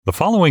The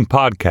following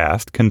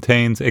podcast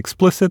contains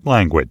explicit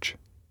language.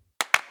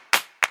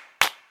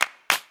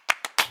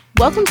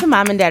 Welcome to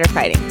Mom and Dad Are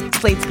Fighting,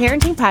 Slate's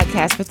parenting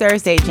podcast for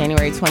Thursday,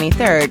 January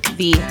 23rd,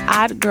 the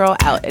Odd Girl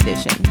Out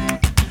edition.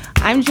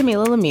 I'm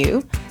Jamilah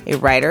Lemieux, a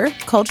writer,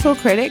 cultural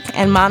critic,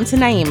 and mom to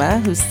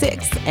Naima, who's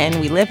 6, and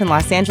we live in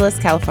Los Angeles,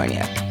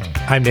 California.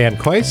 I'm Dan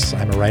Kois.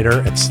 I'm a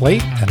writer at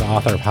Slate and the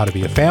author of How to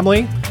Be a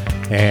Family.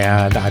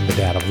 And I'm the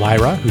dad of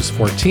Lyra, who's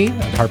 14,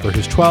 and Harper,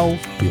 who's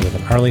 12. We live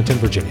in Arlington,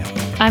 Virginia.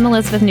 I'm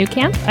Elizabeth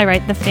Newcamp. I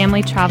write the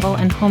family travel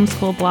and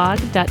homeschool blog,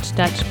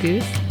 Dutch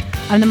Goose.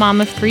 I'm the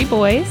mom of 3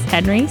 boys,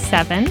 Henry,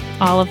 7,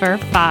 Oliver,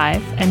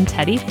 5, and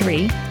Teddy,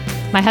 3.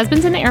 My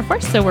husband's in the Air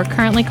Force, so we're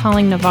currently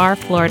calling Navarre,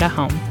 Florida,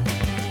 home.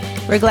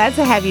 We're glad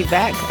to have you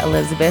back,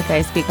 Elizabeth.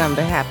 I speak on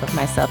behalf of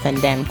myself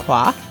and Dan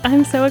Qua.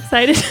 I'm so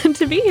excited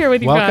to be here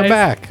with you Welcome guys.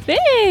 back.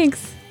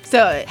 Thanks.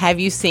 So, have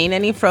you seen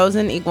any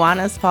frozen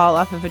iguanas fall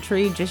off of a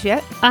tree just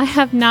yet? I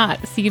have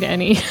not seen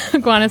any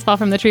iguanas fall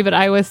from the tree, but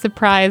I was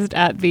surprised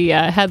at the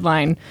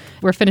headline.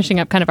 We're finishing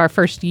up kind of our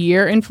first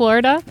year in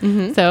Florida,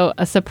 so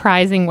a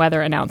surprising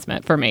weather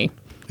announcement for me.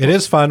 It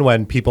is fun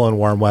when people in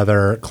warm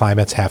weather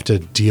climates have to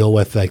deal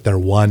with like their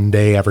one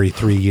day every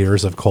 3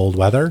 years of cold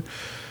weather.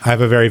 I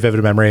have a very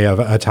vivid memory of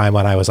a time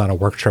when I was on a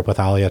work trip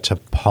with Alia to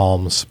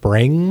Palm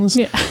Springs,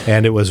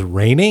 and it was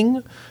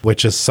raining,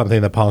 which is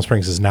something that Palm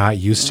Springs is not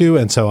used to.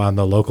 And so on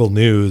the local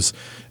news,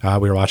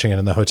 we were watching it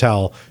in the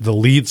hotel, the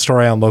lead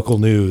story on local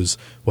news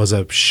was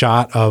a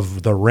shot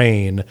of the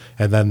rain,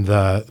 and then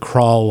the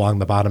crawl along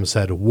the bottom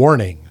said,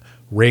 "Warning,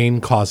 rain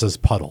causes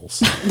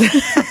puddles."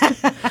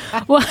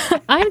 Well,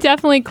 I'm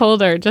definitely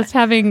colder. Just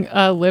having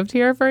lived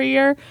here for a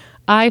year,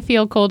 I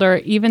feel colder,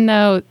 even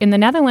though in the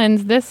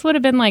Netherlands, this would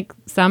have been like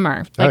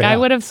summer. Like I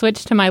would have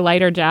switched to my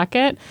lighter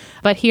jacket.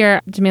 But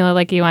here, Jamilah,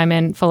 like you, I'm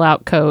in full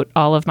out coat,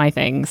 all of my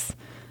things.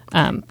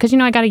 Because,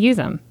 I got to use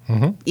them.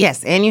 Mm-hmm.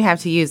 Yes, and you have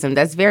to use them.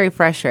 That's very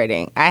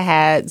frustrating. I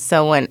had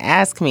someone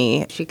ask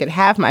me if she could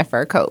have my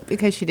fur coat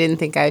because she didn't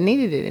think I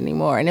needed it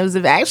anymore. And it was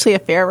actually a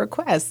fair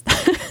request.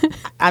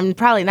 I'm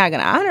probably not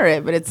going to honor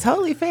it, but it's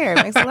totally fair.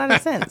 It makes a lot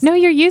of sense. No,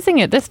 you're using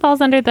it. This falls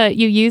under the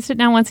you used it,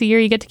 now once a year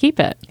you get to keep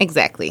it.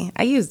 Exactly.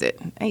 I used it.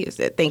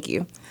 Thank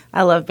you.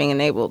 I love being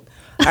enabled.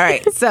 All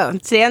right. So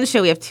today on the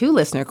show, we have 2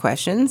 listener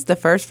questions. The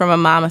first from a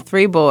mom of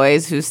 3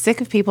 boys who's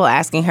sick of people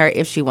asking her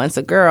if she wants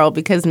a girl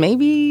because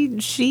maybe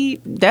she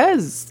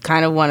does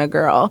kind of want a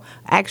girl.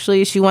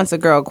 Actually, she wants a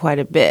girl quite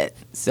a bit.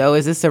 So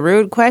is this a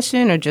rude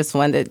question or just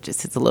one that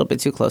just hits a little bit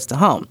too close to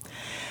home?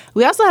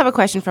 We also have a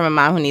question from a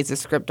mom who needs a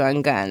script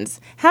on guns.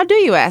 How do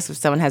you ask if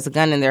someone has a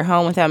gun in their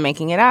home without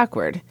making it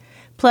awkward?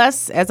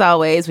 Plus, as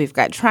always, we've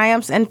got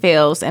triumphs and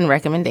fails and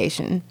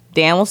recommendation.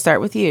 Dan, we'll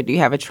start with you. Do you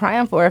have a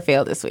triumph or a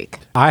fail this week?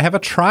 I have a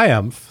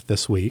triumph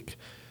this week.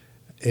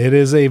 It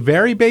is a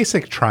very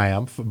basic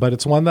triumph, but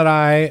it's one that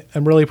I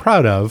am really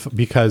proud of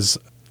because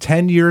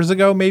 10 years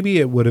ago, maybe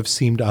it would have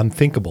seemed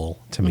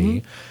unthinkable to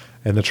me.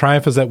 And the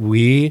triumph is that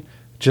we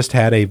just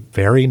had a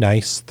very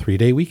nice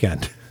 3-day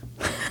weekend.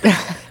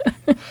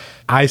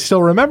 I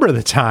still remember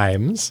the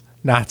times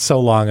not so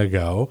long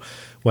ago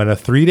when a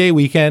 3-day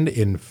weekend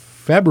in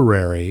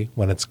February,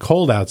 when it's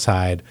cold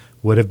outside,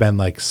 would have been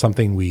like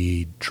something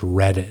we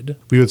dreaded.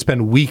 We would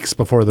spend weeks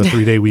before the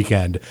 3-day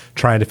weekend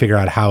trying to figure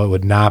out how it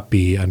would not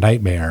be a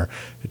nightmare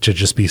to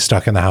just be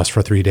stuck in the house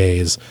for 3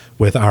 days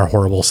with our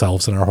horrible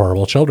selves and our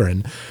horrible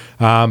children.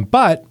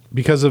 But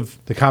because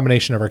of the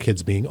combination of our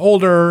kids being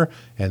older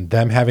and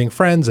them having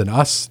friends and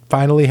us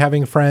finally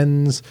having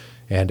friends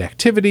and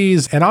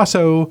activities, and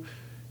also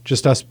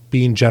just us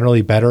being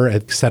generally better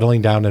at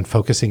settling down and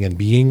focusing and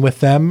being with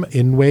them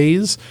in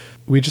ways,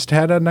 we just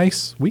had a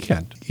nice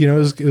weekend. It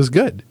was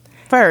good.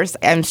 First,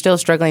 I'm still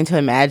struggling to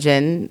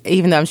imagine,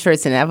 even though I'm sure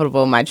it's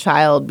inevitable, my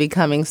child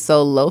becoming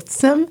so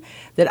loathsome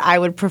that I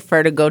would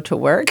prefer to go to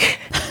work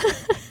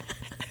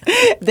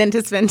than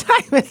to spend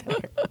time with her.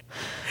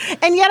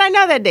 And yet I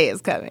know that day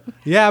is coming.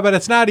 Yeah, but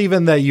it's not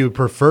even that you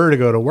prefer to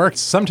go to work.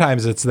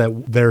 Sometimes it's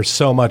that there's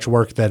so much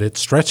work that it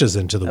stretches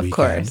into the weekend.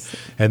 Course.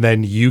 And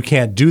then you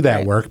can't do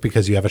that work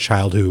because you have a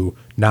child who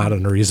not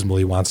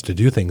unreasonably wants to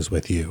do things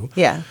with you.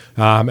 Yeah.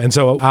 And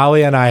so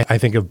Ali and I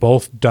think, have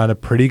both done a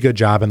pretty good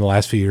job in the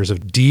last few years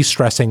of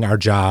de-stressing our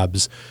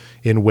jobs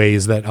in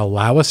ways that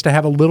allow us to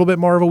have a little bit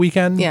more of a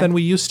weekend than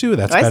we used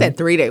to. I said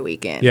 3-day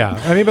weekend.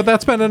 Yeah. But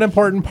that's been an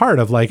important part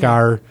of like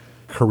our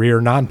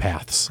career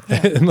non-paths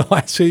in the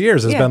last few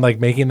years has been like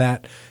making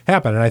that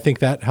happen. And I think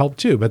that helped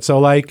too. But so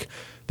like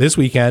this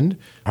weekend,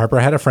 Harper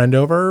had a friend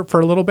over for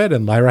a little bit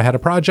and Lyra had a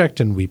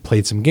project and we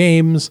played some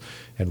games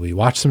and we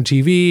watched some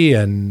TV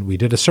and we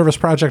did a service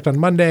project on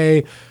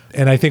Monday.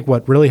 And I think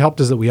what really helped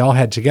is that we all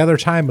had together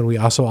time and we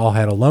also all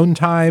had alone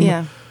time.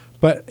 Yeah.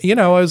 But, it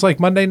was like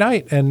Monday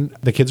night and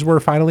the kids were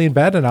finally in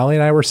bed and Ollie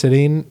and I were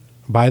sitting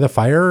by the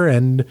fire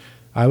and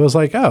I was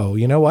like, oh,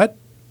 you know what?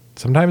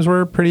 Sometimes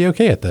we're pretty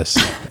okay at this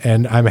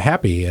and I'm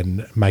happy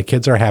and my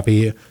kids are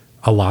happy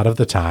a lot of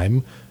the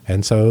time.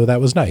 And so that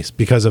was nice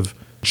because of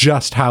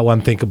just how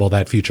unthinkable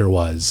that future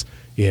was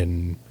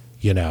in,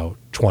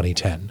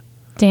 2010.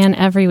 Dan,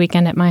 every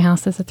weekend at my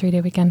house is a 3-day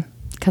weekend.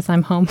 because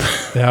I'm home.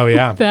 Oh,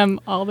 yeah. them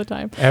all the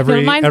time.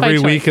 Every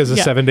week is a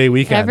 7-day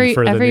weekend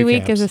for the every new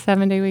week camps. is a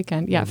 7-day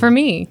weekend. Yeah, for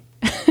me.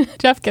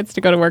 Jeff gets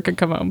to go to work and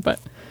come home, but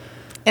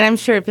And I'm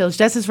sure it feels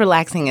just as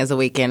relaxing as a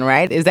weekend,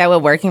 right? Is that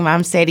what working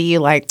moms say to you?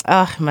 Like,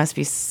 oh, it must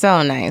be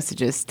so nice to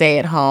just stay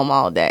at home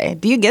all day.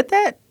 Do you get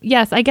that?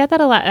 yes, I get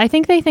that a lot. I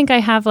think they think I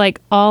have like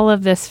all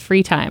of this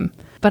free time,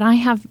 but I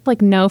have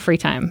like no free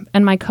time.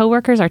 And my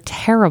coworkers are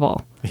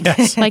terrible.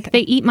 Yes. Like they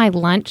eat my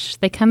lunch.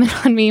 They come in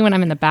on me when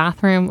I'm in the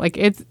bathroom. Like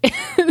it's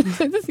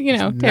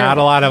terrible. Not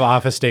a lot of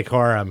office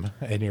decorum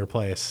in your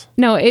place.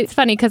 No, it's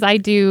funny because I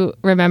do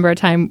remember a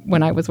time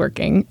when I was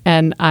working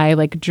and I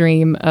like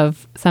dream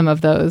of some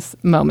of those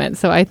moments.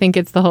 So I think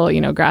it's the whole,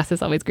 grass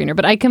is always greener.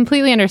 But I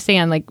completely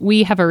understand, like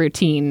we have a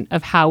routine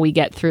of how we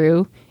get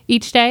through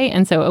each day.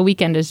 And so a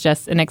weekend is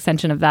just an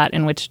extension of that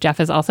in which Jeff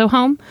is also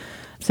home.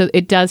 So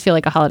it does feel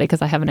like a holiday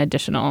because I have an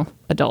additional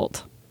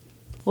adult.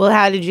 Well,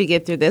 how did you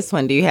get through this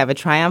one? Do you have a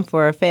triumph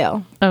or a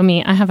fail? Oh,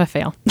 me, I have a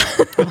fail.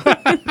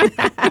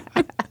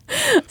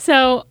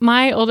 So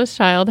my oldest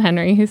child,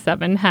 Henry, who's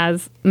 7,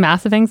 has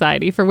massive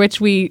anxiety, for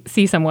which we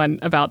see someone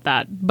about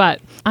that.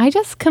 But I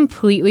just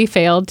completely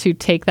failed to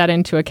take that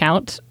into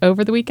account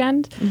over the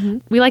weekend. Mm-hmm.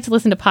 We like to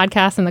listen to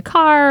podcasts in the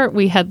car.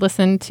 We had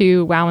listened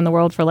to Wow in the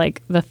World for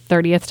like the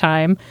 30th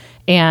time.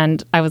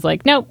 And I was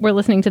like, nope, we're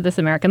listening to This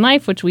American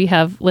Life, which we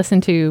have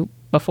listened to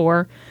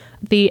before.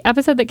 The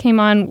episode that came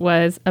on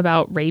was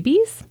about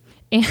rabies.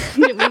 And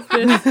it was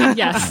this,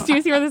 yes, do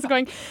you see where this is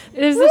going?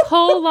 There's this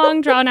whole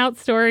long drawn out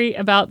story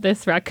about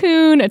this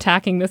raccoon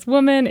attacking this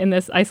woman in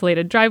this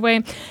isolated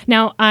driveway.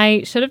 Now,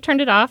 I should have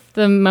turned it off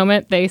the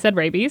moment they said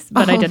rabies,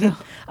 but I didn't. No.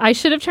 I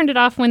should have turned it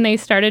off when they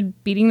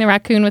started beating the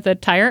raccoon with a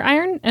tire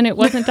iron and it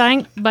wasn't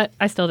dying, but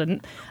I still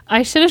didn't.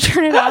 I should have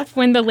turned it off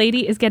when the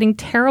lady is getting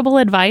terrible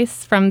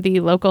advice from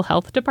the local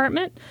health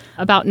department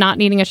about not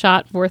needing a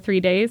shot for 3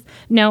 days.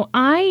 No,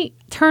 I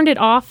turned it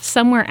off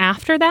somewhere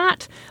after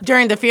that.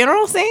 During the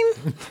funeral scene?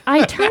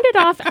 I turned it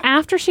off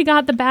after she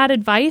got the bad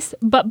advice,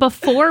 but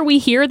before we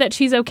hear that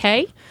she's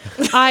okay.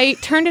 I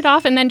turned it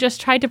off and then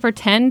just tried to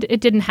pretend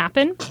it didn't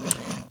happen.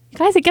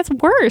 Guys, it gets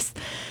worse.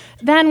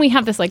 Then we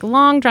have this like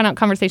long drawn out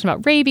conversation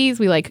about rabies.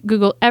 We like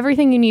Google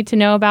everything you need to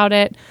know about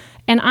it.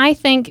 And I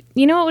think,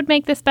 you know what would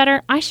make this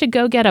better? I should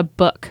go get a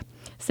book.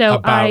 So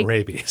about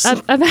rabies.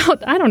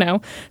 About, I don't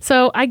know.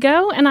 So I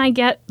go and I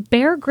get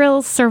Bear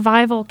Grylls'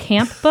 survival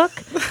camp book.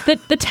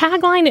 The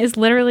tagline is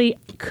literally,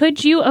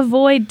 could you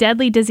avoid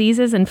deadly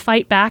diseases and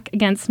fight back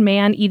against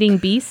man-eating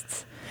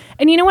beasts?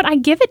 And you know what? I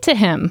give it to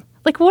him.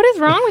 Like, what is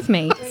wrong with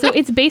me? So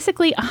it's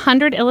basically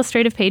 100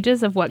 illustrative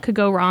pages of what could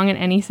go wrong in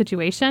any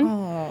situation.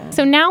 Aww.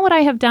 So now what I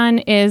have done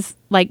is,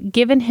 like,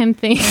 given him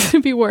things to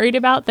be worried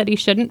about that he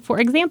shouldn't. For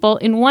example,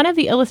 in one of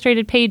the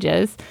illustrated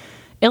pages,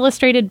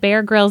 illustrated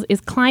Bear Grylls is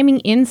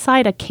climbing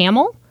inside a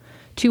camel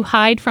to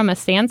hide from a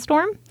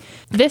sandstorm.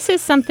 This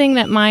is something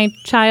that my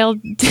child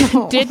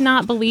did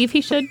not believe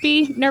he should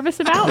be nervous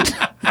about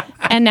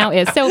and now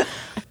is. So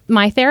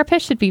my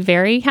therapist should be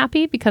very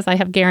happy because I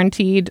have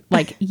guaranteed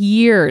like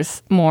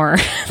years more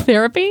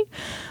therapy.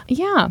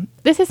 Yeah,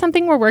 this is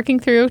something we're working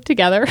through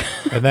together.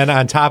 And then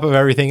on top of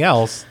everything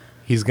else,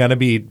 he's going to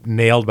be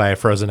nailed by a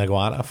frozen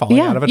iguana falling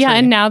out of a tree. Yeah,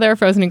 and now there are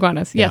frozen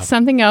iguanas. Yes,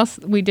 something else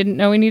we didn't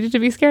know we needed to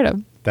be scared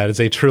of. That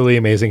is a truly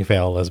amazing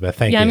fail, Elizabeth.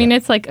 Thank you. Yeah, I mean,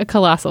 it's like a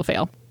colossal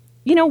fail.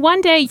 You know,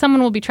 one day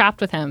someone will be trapped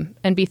with him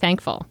and be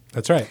thankful.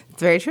 That's right.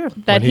 It's very true.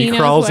 That when he knows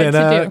crawls what in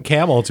to a do.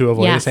 camel to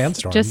avoid a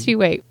sandstorm. Just you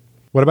wait.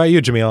 What about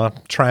you, Jamila?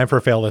 Triumph or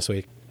fail this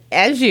week?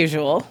 As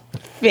usual,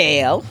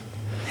 fail.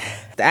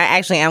 I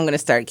actually am going to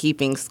start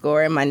keeping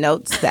score in my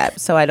notes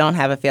so I don't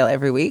have a fail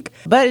every week.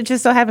 But it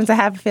just so happens I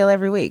have a fail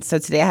every week. So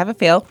today I have a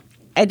fail.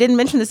 I didn't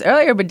mention this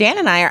earlier, but Dan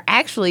and I are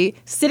actually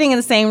sitting in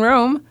the same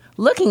room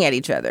looking at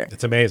each other.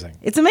 It's amazing.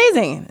 It's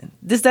amazing.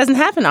 This doesn't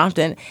happen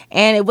often,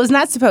 and it was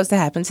not supposed to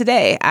happen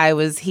today. I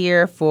was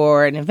here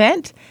for an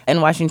event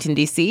in Washington,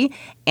 D.C.,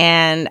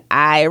 and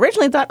I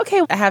originally thought,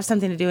 okay, I have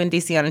something to do in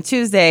D.C. on a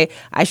Tuesday.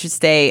 I should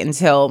stay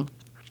until,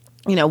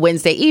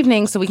 Wednesday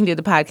evening so we can do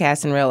the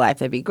podcast in real life.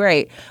 That'd be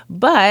great.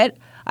 But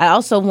I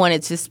also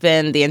wanted to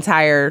spend the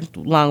entire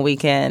long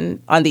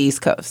weekend on the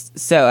East Coast.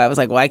 So I was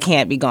like, well, I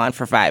can't be gone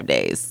for 5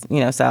 days,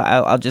 so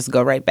I'll just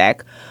go right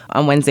back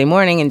on Wednesday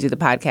morning and do the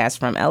podcast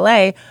from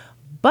LA.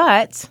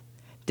 But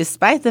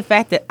despite the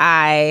fact that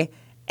I,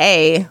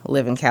 A,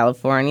 live in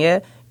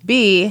California,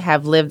 B,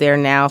 have lived there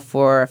now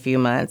for a few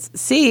months,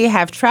 C,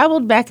 have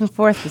traveled back and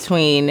forth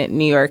between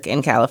New York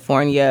and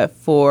California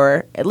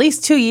for at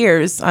least 2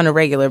 years on a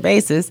regular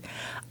basis,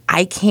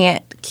 I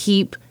can't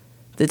keep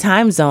the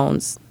time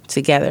zones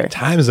together.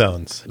 Time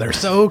zones. They're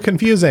so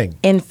confusing.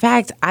 In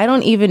fact, I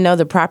don't even know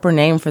the proper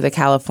name for the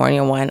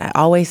California one. I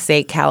always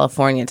say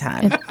California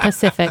time.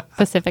 Pacific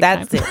That's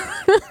time. it.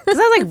 Because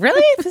I was like,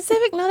 really?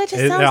 Pacific? No, that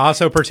just sounds... It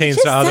also pertains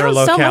to other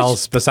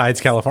locales besides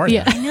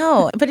California. Yeah. I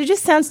know, but it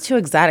just sounds too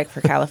exotic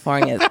for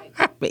California.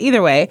 But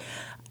either way,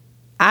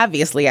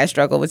 obviously I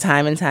struggle with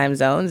time and time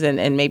zones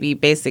and maybe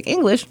basic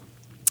English.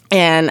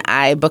 And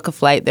I book a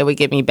flight that would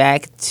get me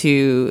back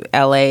to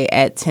LA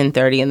at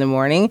 10:30 in the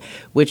morning,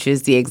 which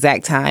is the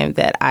exact time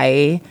that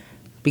I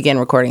begin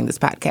recording this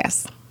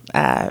podcast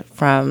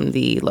from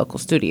the local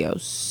studio.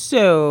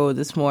 So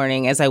this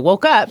morning, as I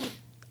woke up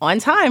on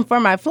time for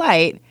my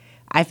flight,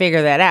 I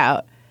figured that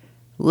out.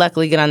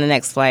 Luckily, get on the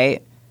next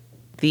flight.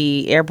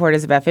 The airport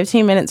is about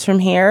 15 minutes from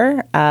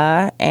here,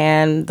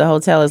 and the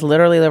hotel is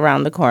literally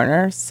around the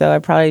corner. So I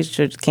probably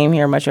should have came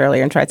here much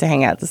earlier and tried to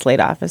hang out at the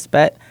Slate office.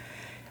 But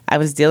I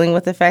was dealing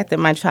with the fact that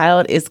my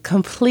child is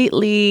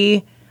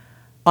completely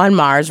on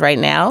Mars right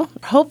now.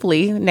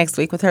 Hopefully, next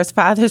week, with her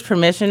father's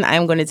permission,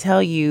 I'm going to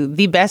tell you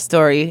the best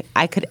story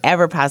I could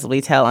ever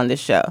possibly tell on this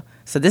show.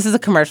 So this is a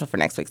commercial for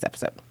next week's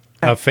episode.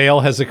 A fail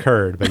has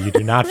occurred, but you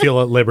do not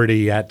feel at liberty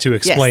yet to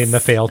explain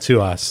the fail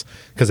to us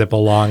because it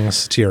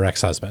belongs to your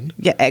ex-husband.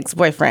 Yeah,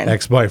 ex-boyfriend.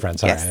 Ex-boyfriend.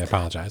 Sorry, Yes. I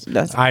apologize.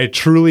 That's- I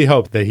truly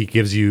hope that he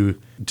gives you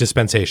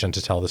dispensation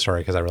to tell the story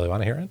because I really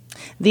want to hear it.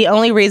 The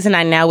only reason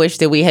I now wish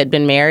that we had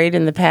been married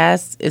in the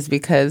past is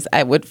because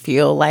I would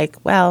feel like,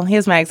 well,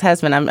 here's my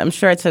ex-husband. I'm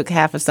sure I took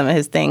half of some of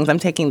his things. I'm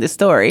taking the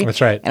story. That's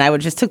right. And I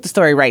would just took the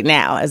story right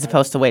now as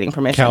opposed to waiting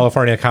permission.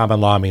 California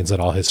common law means that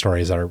all his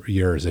stories are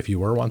yours if you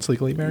were once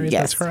legally married.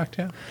 Yes. That's correct,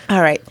 yeah.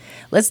 All right.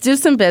 Let's do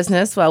some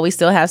business while we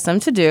still have some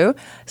to do.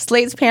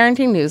 Slate's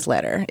parenting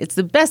newsletter. It's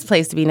the best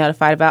place to be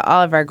notified about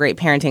all of our great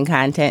parenting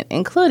content,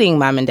 including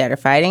Mom and Dad Are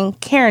Fighting,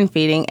 Karen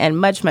Feeding, and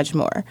much, much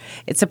more.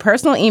 It's a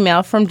personal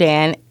email from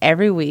Dan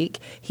every week.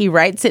 He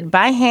writes it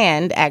by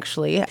hand,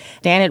 actually.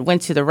 Dan had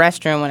went to the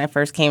restroom when I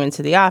first came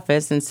into the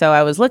office, and so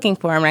I was looking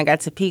for him, and I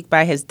got to peek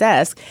by his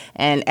desk,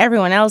 and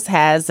everyone else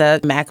has a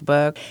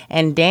MacBook,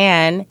 and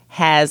Dan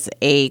has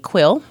a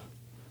quill,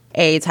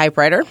 a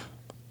typewriter,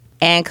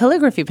 and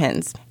calligraphy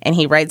pens. And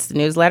he writes the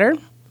newsletter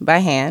by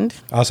hand.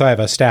 Also, I have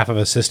a staff of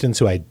assistants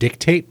who I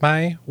dictate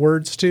my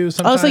words to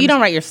sometimes. Oh, so you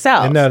don't write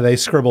yourself? And no, they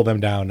scribble them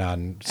down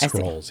on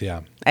scrolls,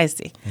 yeah. I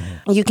see.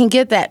 You can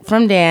get that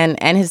from Dan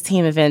and his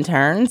team of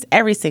interns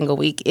every single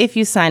week if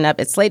you sign up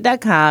at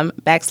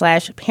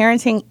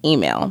slate.com/parenting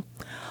email.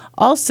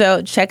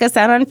 Also, check us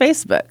out on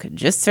Facebook.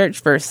 Just search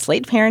for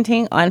Slate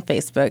Parenting on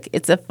Facebook.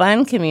 It's a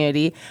fun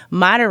community,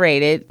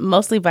 moderated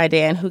mostly by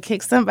Dan, who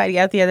kicked somebody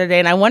out the other day.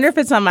 And I wonder if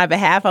it's on my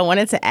behalf. I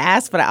wanted to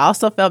ask, but I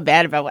also felt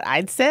bad about what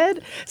I'd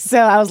said.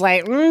 So I was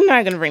like, I'm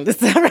not going to bring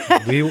this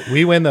up.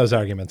 We win those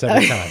arguments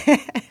every time.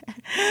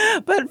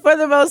 But for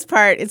the most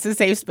part, it's a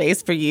safe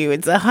space for you.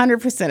 It's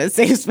 100% a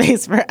safe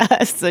space for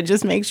us. So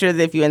just make sure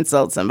that if you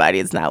insult somebody,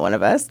 it's not one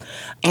of us.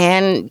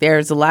 And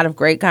there's a lot of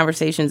great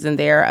conversations in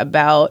there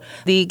about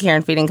the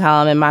Karen Feeding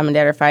column and Mom and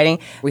Dad Are Fighting.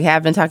 We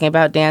have been talking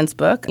about Dan's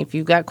book. If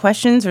you've got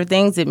questions or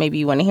things that maybe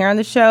you want to hear on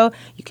the show,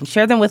 you can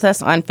share them with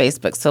us on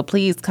Facebook. So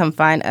please come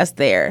find us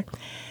there.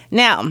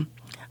 Now,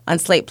 on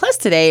Slate Plus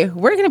today,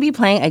 we're going to be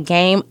playing a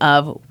game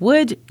of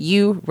Would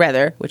You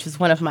Rather, which is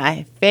one of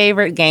my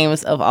favorite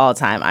games of all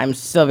time. I'm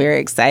so very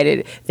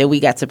excited that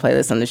we got to play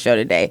this on the show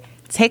today.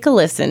 Take a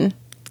listen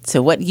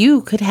to what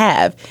you could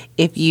have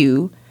if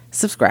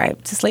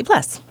subscribe to Slate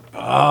Plus.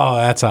 Oh,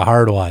 that's a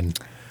hard one.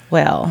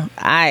 Well,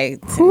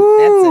 that's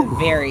a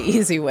very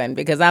easy one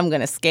because I'm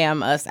going to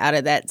scam us out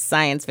of that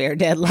science fair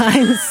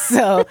deadline.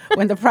 So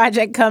when the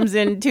project comes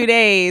in 2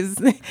 days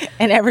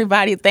and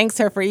everybody thanks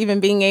her for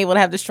even being able to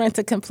have the strength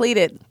to complete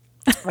it,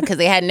 because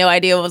they had no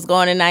idea what was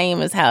going on in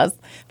Naima's house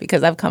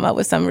because I've come up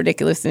with some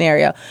ridiculous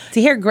scenario. To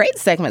hear great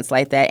segments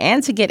like that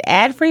and to get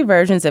ad-free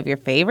versions of your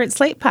favorite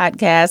Slate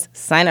podcasts,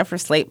 sign up for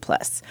Slate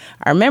Plus,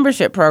 our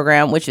membership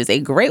program, which is a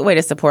great way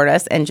to support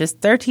us and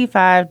just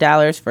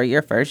 $35 for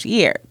your first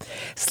year.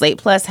 Slate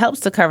Plus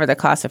helps to cover the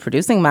cost of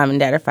producing Mom and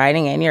Dad Are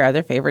Fighting and your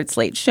other favorite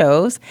Slate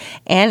shows.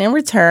 And in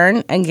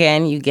return,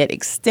 again, you get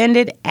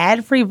extended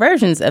ad-free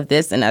versions of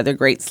this and other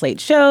great Slate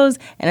shows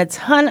and a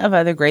ton of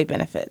other great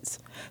benefits.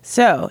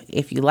 So,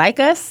 if you like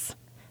us,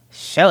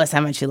 show us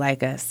how much you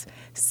like us.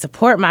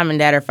 Support Mom and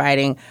Dad Are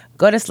Fighting.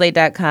 Go to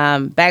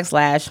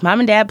slate.com/Mom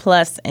and Dad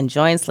Plus and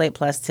join Slate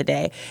Plus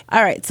today.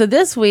 All right, so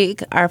this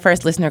week, our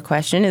first listener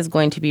question is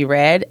going to be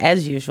read,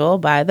 as usual,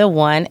 by the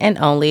one and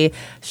only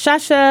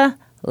Shasha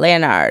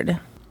Leonard.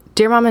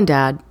 Dear Mom and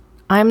Dad,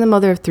 I am the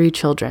mother of 3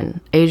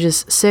 children,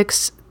 ages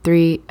 6,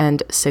 3,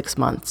 and 6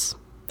 months.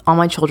 All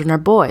my children are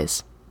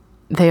boys.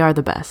 They are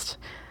the best.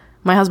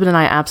 My husband and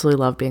I absolutely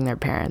love being their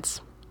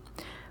parents.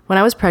 When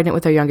I was pregnant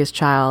with our youngest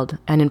child,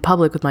 and in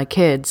public with my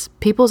kids,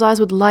 people's eyes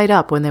would light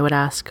up when they would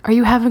ask, "Are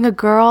you having a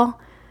girl?"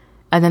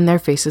 And then their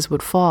faces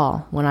would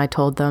fall when I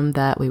told them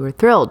that we were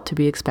thrilled to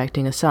be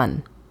expecting a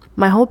son.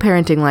 My whole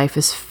parenting life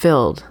is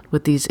filled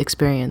with these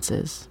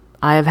experiences.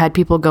 I have had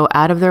people go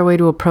out of their way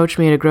to approach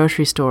me at a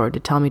grocery store to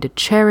tell me to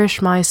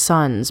cherish my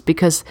sons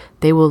because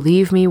they will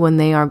leave me when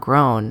they are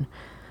grown.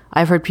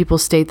 I've heard people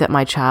state that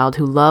my child,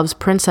 who loves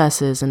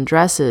princesses and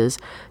dresses,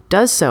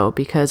 does so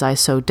because I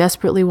so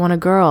desperately want a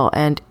girl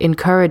and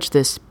encourage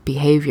this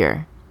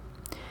behavior.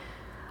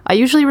 I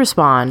usually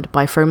respond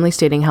by firmly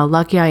stating how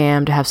lucky I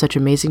am to have such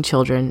amazing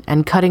children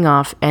and cutting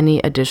off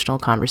any additional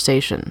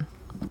conversation.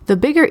 The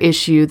bigger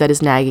issue that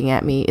is nagging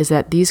at me is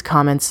that these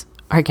comments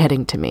are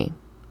getting to me.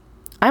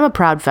 I'm a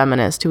proud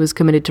feminist who is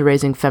committed to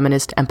raising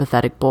feminist,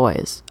 empathetic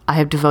boys. I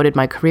have devoted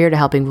my career to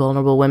helping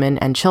vulnerable women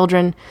and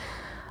children.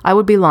 I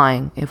would be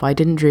lying if I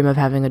didn't dream of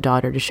having a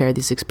daughter to share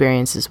these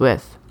experiences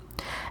with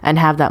and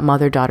have that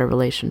mother-daughter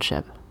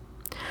relationship.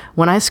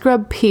 When I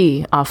scrub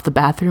pee off the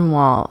bathroom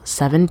wall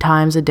 7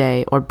 times a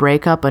day or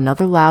break up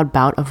another loud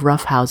bout of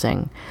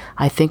roughhousing,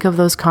 I think of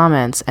those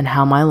comments and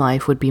how my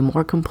life would be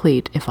more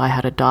complete if I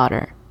had a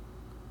daughter.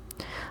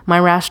 My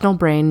rational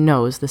brain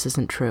knows this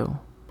isn't true.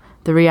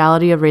 The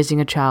reality of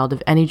raising a child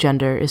of any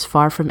gender is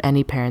far from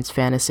any parent's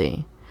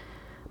fantasy.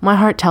 My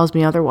heart tells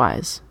me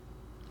otherwise.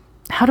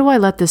 How do I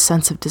let this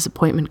sense of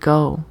disappointment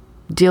go,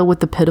 deal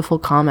with the pitiful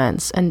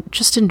comments, and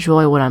just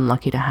enjoy what I'm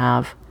lucky to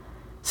have?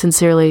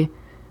 Sincerely,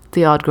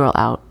 the odd girl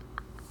out.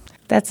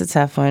 That's a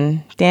tough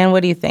one. Dan,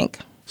 what do you think?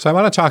 So I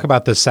want to talk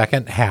about the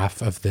second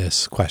half of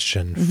this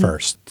question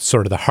first,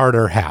 sort of the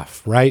harder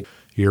half, right?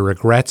 Your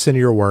regrets and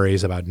your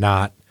worries about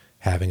not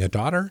having a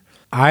daughter.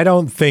 I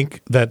don't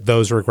think that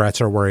those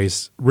regrets or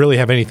worries really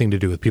have anything to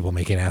do with people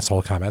making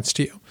asshole comments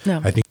to you. No.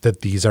 I think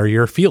that these are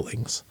your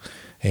feelings.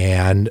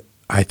 And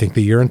I think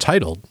that you're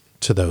entitled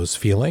to those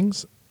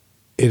feelings.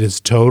 It is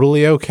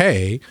totally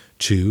okay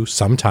to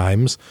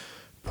sometimes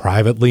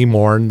privately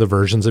mourn the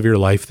versions of your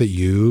life that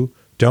you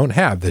don't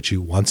have, that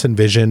you once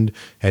envisioned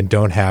and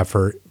don't have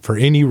for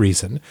any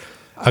reason.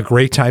 A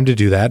great time to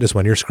do that is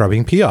when you're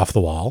scrubbing pee off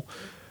the wall,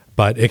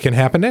 but it can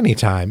happen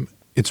anytime.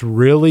 It's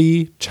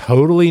really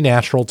totally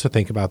natural to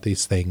think about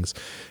these things.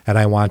 And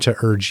I want to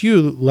urge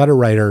you, letter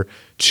writer,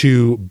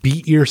 to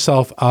beat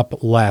yourself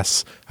up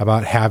less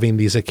about having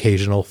these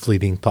occasional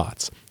fleeting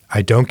thoughts.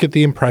 I don't get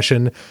the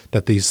impression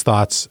that these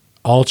thoughts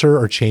alter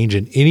or change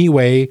in any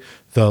way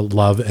the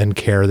love and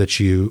care that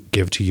you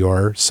give to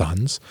your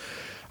sons.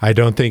 I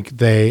don't think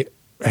they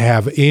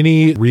have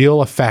any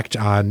real effect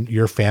on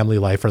your family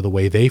life or the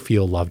way they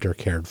feel loved or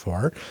cared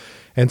for.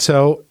 And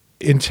so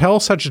until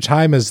such a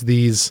time as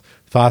these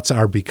thoughts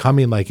are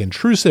becoming like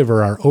intrusive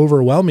or are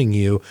overwhelming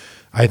you,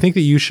 I think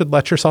that you should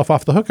let yourself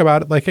off the hook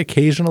about it, like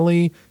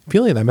occasionally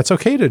feeling them. It's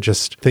okay to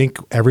just think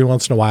every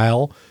once in a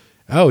while,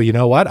 oh, you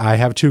know what? I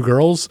have 2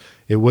 girls.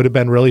 It would have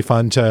been really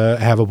fun to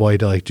have a boy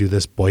to like do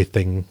this boy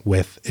thing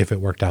with if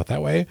it worked out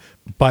that way.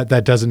 But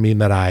that doesn't mean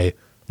that I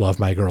love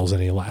my girls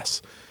any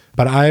less.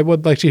 But I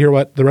would like to hear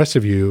what the rest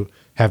of you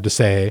have to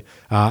say,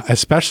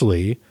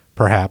 especially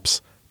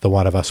perhaps the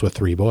one of us with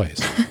 3 boys.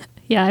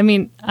 Yeah, I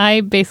mean, I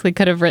basically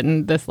could have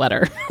written this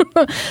letter.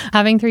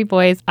 Having 3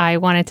 boys, I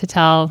wanted to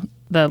tell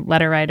the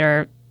letter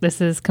writer, this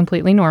is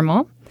completely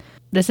normal.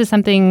 This is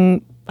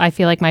something I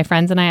feel like my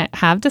friends and I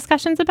have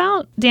discussions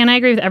about. Dan, I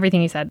agree with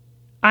everything you said.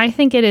 I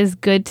think it is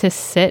good to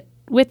sit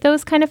with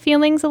those kind of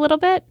feelings a little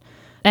bit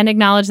and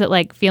acknowledge that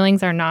like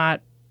feelings are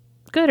not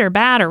good or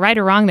bad or right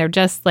or wrong. They're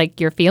just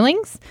like your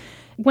feelings.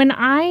 When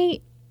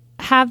I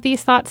have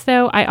these thoughts,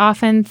 though, I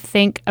often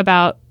think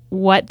about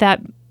what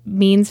that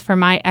means for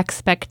my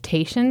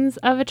expectations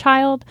of a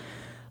child.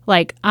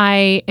 Like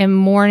I am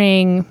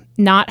mourning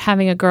not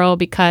having a girl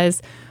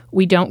because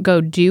we don't go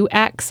do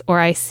X, or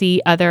I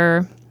see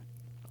other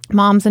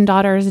moms and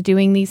daughters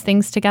doing these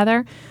things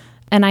together.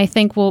 And I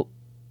think, well,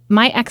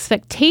 my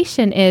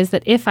expectation is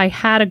that if I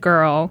had a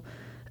girl,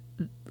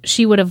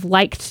 she would have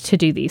liked to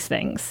do these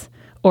things,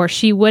 or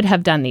she would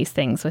have done these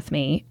things with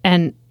me.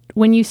 And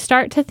when you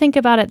start to think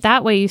about it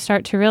that way, you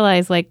start to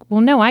realize like,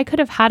 well, no, I could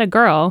have had a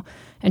girl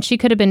and she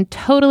could have been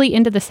totally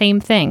into the same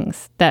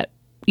things that,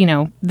 you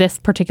know, this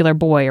particular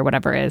boy or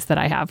whatever is that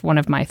I have, one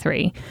of my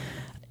 3.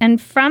 And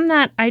from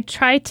that, I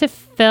try to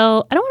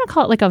fill, I don't want to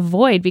call it like a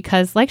void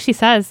because like she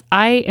says,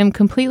 I am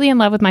completely in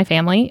love with my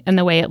family and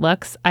the way it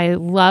looks. I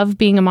love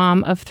being a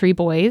mom of 3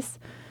 boys,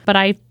 but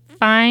I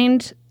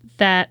find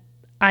that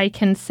I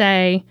can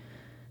say,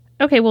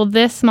 okay, well,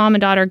 this mom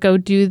and daughter go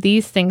do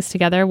these things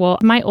together. Well,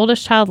 my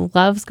oldest child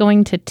loves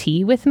going to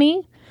tea with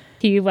me.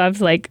 He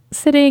loves like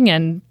sitting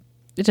and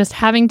just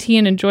having tea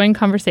and enjoying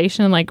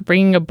conversation and like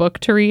bringing a book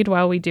to read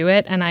while we do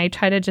it. And I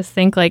try to just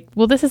think like,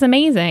 well, this is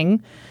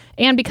amazing.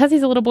 And because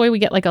he's a little boy, we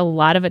get like a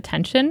lot of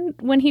attention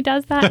when he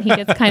does that. He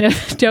gets kind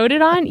of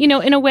doted on, you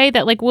know, in a way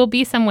that like we'll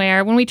be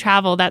somewhere when we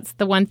travel. That's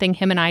the one thing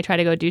him and I try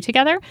to go do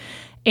together.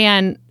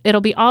 And it'll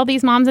be all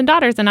these moms and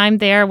daughters. And I'm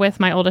there with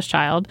my oldest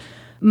child.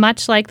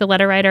 Much like the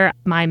letter writer,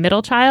 my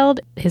middle child,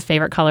 his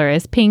favorite color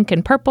is pink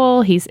and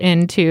purple. He's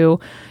into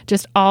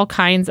just all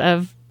kinds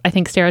of, I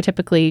think,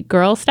 stereotypically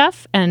girl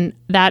stuff. And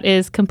that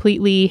is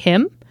completely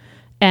him.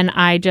 And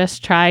I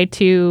just try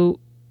to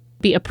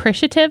be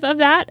appreciative of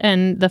that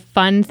and the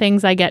fun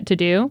things I get to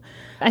do.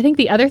 I think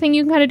the other thing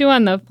you can kind of do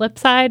on the flip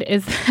side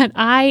is that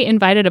I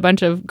invited a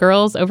bunch of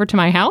girls over to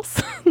my house,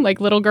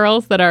 like little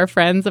girls that are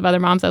friends of other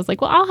moms. I was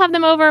like, well, I'll have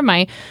them over.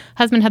 My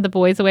husband had the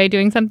boys away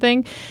doing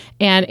something,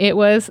 and it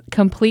was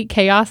complete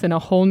chaos in a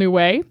whole new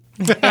way.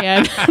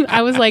 And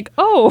I was like,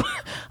 oh,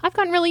 I've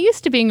gotten really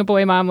used to being a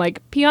boy mom.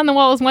 Like pee on the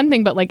wall is one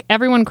thing, but like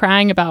everyone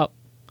crying about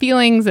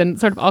feelings and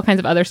sort of all kinds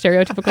of other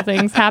stereotypical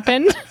things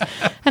happened.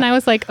 And I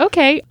was like,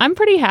 okay, I'm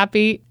pretty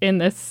happy in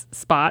this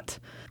spot.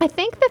 I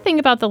think the thing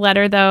about the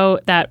letter, though,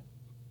 that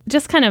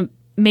just kind of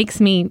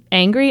makes me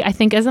angry, I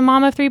think, as a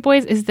mom of 3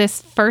 boys, is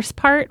this first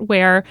part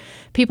where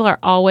people are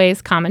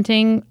always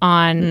commenting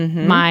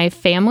on my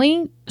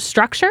family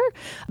structure.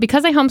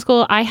 Because I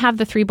homeschool, I have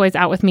the 3 boys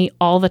out with me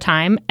all the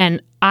time,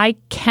 and I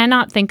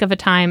cannot think of a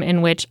time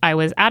in which I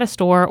was at a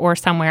store or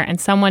somewhere and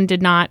someone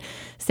did not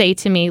say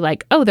to me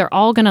like, oh, they're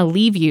all going to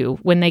leave you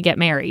when they get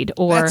married.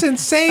 Or That's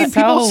insane.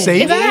 People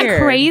say isn't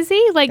that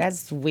crazy? Like,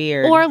 that's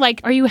weird. Or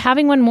like, are you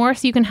having one more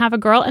so you can have a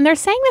girl? And they're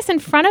saying this in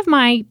front of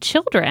my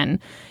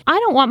children. I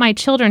don't want my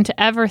children to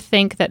ever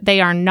think that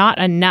they are not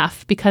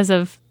enough because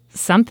of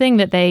something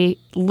that they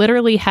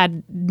literally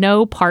had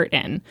no part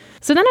in.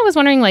 So then I was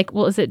wondering, like,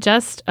 well, is it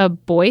just a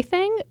boy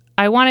thing?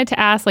 I wanted to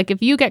ask, like,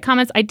 if you get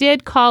comments, I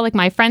did call, like,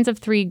 my friends of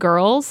 3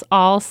 girls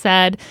all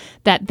said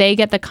that they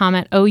get the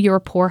comment, oh, you're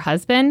a poor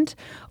husband,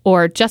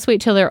 or just wait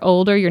till they're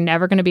older, you're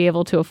never going to be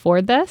able to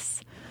afford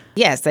this.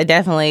 Yes, I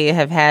definitely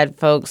have had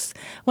folks.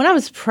 When I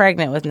was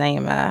pregnant with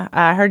Naima,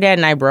 her dad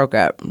and I broke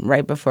up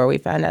right before we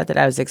found out that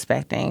I was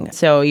expecting.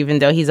 So even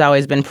though he's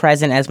always been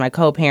present as my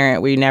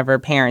co-parent, we never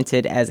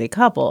parented as a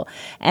couple.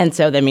 And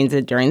so that means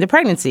that during the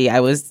pregnancy, I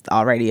was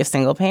already a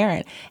single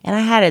parent. And I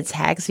had a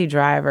taxi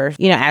driver,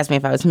 ask me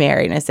if I was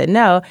married. And I said,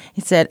 no.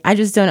 He said, I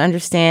just don't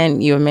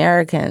understand you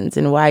Americans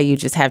and why you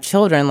just have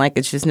children like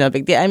it's just no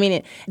big deal. I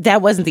mean,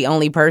 that wasn't the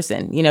only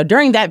person.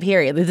 During that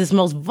period, this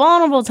most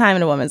vulnerable time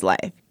in a woman's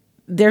life.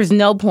 There's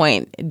no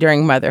point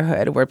during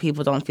motherhood where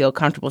people don't feel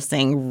comfortable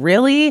saying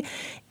really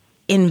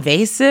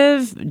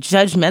invasive,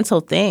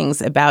 judgmental things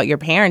about your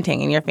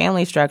parenting and your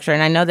family structure.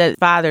 And I know that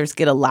fathers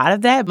get a lot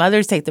of that.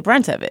 Mothers take the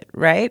brunt of it,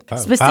 right?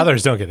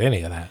 Fathers don't get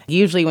any of that.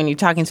 Usually when you're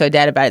talking to a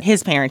dad about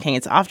his parenting,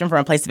 it's often from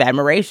a place of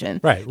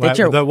admiration. Right.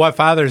 What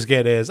fathers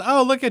get is,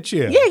 oh, look at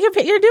you. Yeah,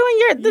 you're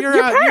doing your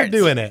part. You're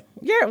doing it.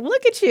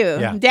 Look at you.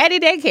 Yeah. Daddy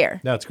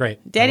daycare. No, it's great.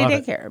 Daddy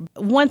daycare.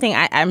 One thing,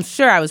 I'm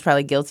sure I was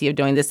probably guilty of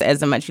doing this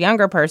as a much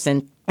younger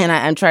person, and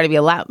I'm trying to be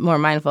a lot more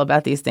mindful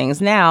about these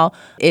things now,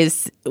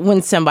 is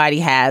when somebody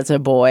has a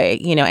boy,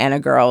 and a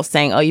girl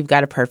saying, oh, you've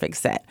got a perfect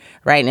set,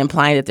 right? And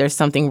implying that there's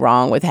something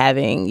wrong with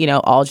having,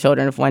 all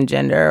children of one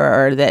gender,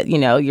 or that,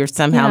 you're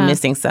somehow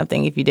missing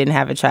something if you didn't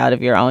have a child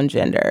of your own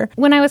gender.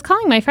 When I was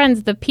calling my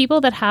friends, the people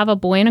that have a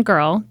boy and a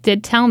girl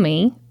did tell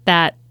me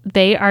that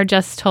they are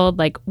just told,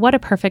 like, what a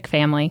perfect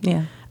family.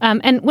 Yeah.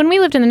 And when we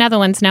lived in the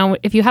Netherlands, now,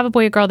 if you have a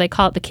boy or girl, they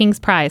call it the King's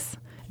Prize.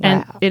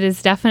 And it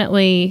is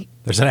definitely...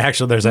 There's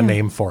a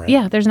name for it.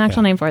 Yeah, there's an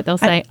actual name for it. They'll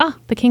say,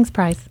 the King's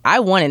Prize.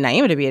 I wanted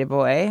Naima to be a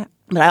boy,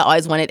 but I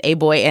always wanted a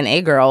boy and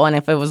a girl. And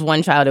if it was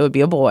one child, it would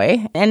be a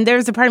boy. And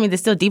there's a part of me that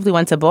still deeply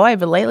wants a boy.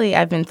 But lately,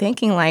 I've been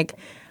thinking, like,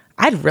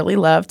 I'd really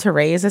love to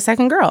raise a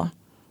second girl.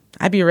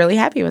 I'd be really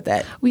happy with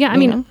that. Well, yeah, I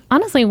mean,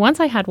 honestly, once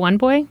I had one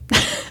boy,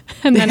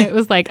 and then it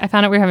was like, I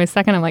found out we were having a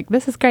second. I'm like,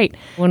 this is great.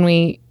 When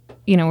we,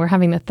 we're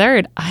having the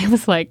third, I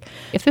was like,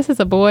 if this is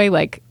a boy,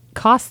 like,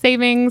 cost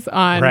savings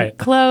on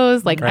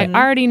clothes, like, I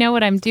already know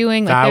what I'm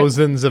doing. Like,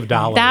 thousands of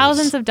dollars.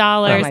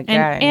 Oh my God,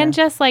 and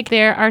just like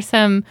there are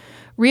some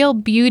real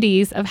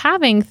beauties of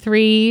having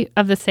 3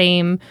 of the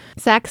same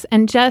sex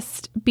and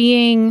just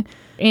being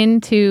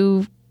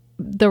into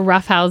the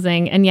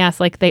roughhousing. And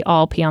yes, like, they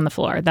all pee on the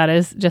floor. That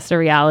is just a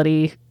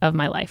reality of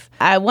my life.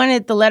 I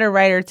wanted the letter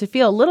writer to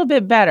feel a little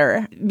bit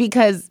better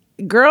because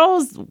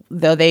girls,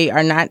 though they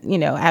are not,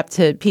 apt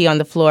to pee on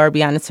the floor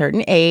beyond a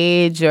certain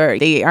age, or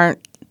they aren't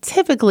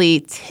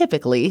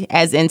typically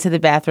as into the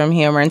bathroom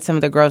humor and some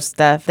of the gross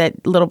stuff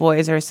that little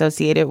boys are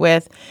associated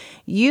with,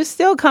 you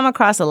still come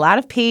across a lot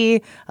of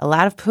pee, a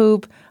lot of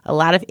poop, a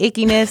lot of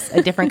ickiness,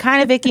 a different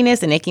kind of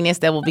ickiness, an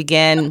ickiness that will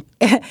begin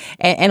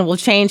and will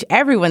change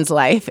everyone's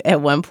life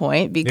at one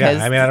point.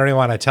 Because I don't even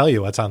want to tell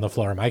you what's on the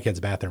floor of my kid's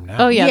bathroom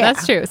now. Oh, yeah,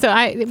 that's true. So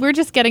we're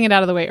just getting it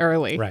out of the way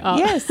early. Right.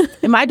 Yes.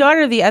 And my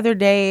daughter the other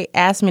day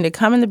asked me to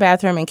come in the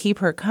bathroom and keep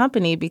her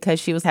company because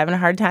she was having a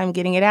hard time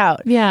getting it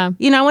out. Yeah.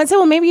 I went to say,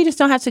 well, maybe you just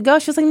don't have to go.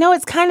 She was like, no,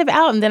 it's kind of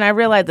out. And then I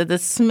realized that the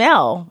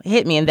smell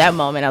hit me in that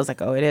moment. I was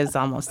like, oh, it is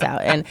almost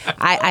out. And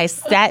I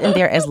sat in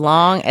there as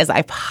long as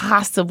I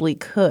possibly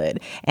could.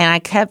 And I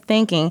kept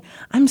thinking,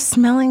 I'm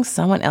smelling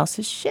someone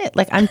else's shit.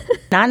 Like, I'm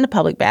not in the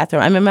public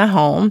bathroom. I'm in my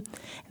home.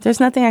 There's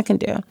nothing I can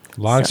do.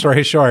 Long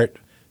story short,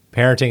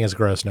 parenting is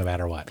gross no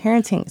matter what.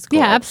 Parenting is gross.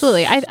 Yeah,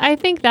 absolutely. I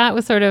think that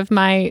was sort of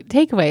my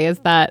takeaway is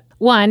that,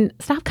 one,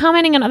 stop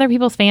commenting on other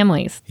people's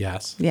families.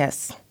 Yes.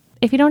 Yes.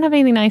 If you don't have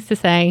anything nice to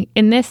say,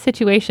 in this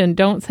situation,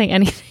 don't say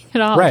anything at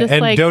all. Right. Just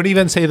and don't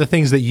even say the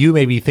things that you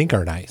maybe think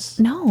are nice.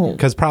 No.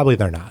 Because probably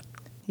they're not.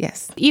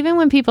 Yes. Even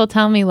when people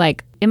tell me,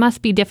 like, it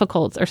must be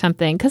difficult or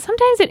something, because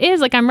sometimes it is.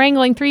 Like, I'm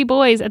wrangling 3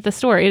 boys at the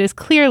store. It is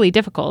clearly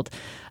difficult.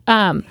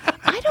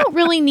 I don't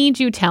really need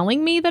you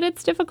telling me that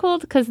it's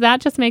difficult, because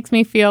that just makes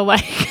me feel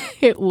like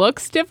it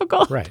looks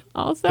difficult. Right.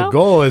 Also, the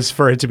goal is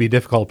for it to be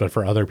difficult, but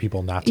for other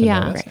people not to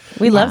notice. Right.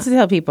 We love to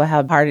tell people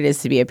how hard it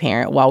is to be a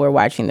parent while we're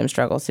watching them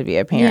struggle to be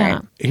a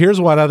parent. Yeah. Here's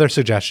one other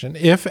suggestion.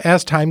 If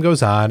as time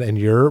goes on and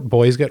your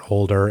boys get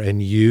older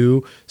and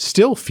you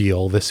still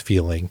feel this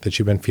feeling that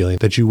you've been feeling,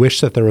 that you wish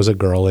that there was a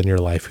girl in your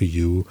life who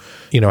you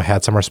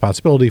had some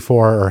responsibility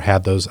for or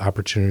had those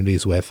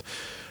opportunities with,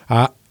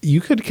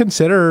 you could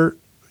consider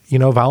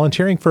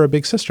volunteering for a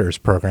Big Sisters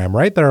program,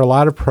 right? There are a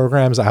lot of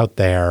programs out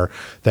there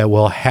that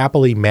will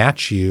happily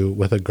match you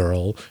with a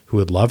girl who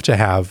would love to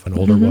have an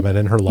older woman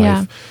in her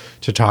life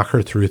to talk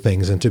her through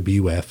things and to be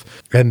with.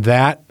 And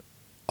that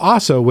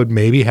also would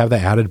maybe have the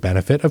added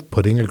benefit of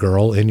putting a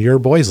girl in your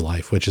boy's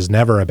life, which is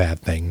never a bad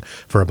thing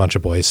for a bunch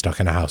of boys stuck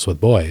in a house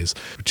with boys,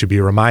 to be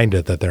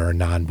reminded that there are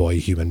non-boy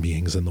human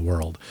beings in the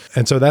world.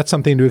 And so that's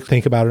something to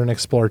think about and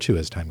explore too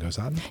as time goes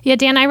on. Yeah,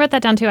 Dan, I wrote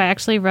that down too. I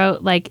actually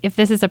wrote, like, if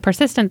this is a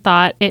persistent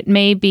thought, it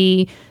may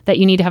be that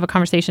you need to have a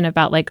conversation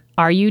about, like,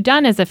 are you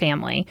done as a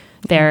family?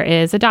 There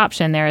is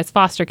adoption, there is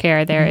foster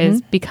care, there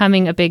is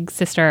becoming a big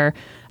sister.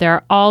 There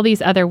are all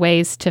these other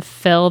ways to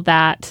fill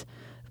that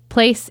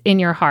place in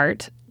your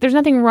heart. There's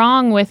nothing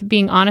wrong with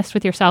being honest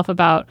with yourself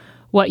about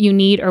what you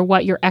need or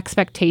what your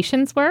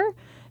expectations were,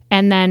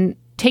 and then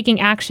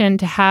taking action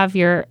to have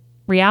your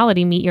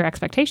reality meet your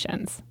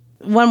expectations.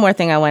 One more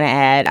thing I want to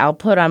add. I'll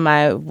put on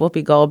my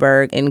Whoopi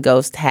Goldberg in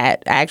Ghost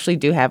hat. I actually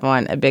do have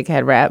on a big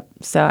head wrap,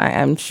 so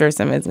I'm sure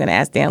someone's going to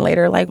ask Dan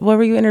later, like, what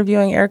were you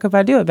interviewing Erykah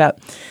Badu about?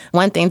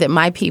 One thing that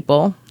my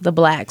people, the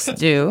blacks,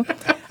 do,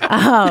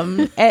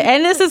 and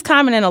this is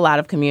common in a lot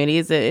of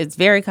communities. It's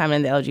very common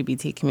in the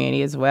LGBT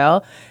community as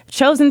well.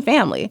 Chosen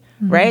family,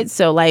 right?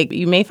 So, like,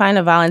 you may find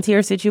a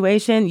volunteer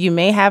situation. You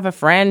may have a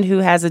friend who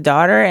has a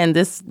daughter, and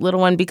this little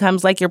one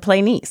becomes like your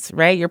play niece,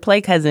 right? Your play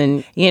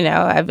cousin.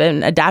 I've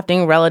been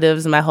adopting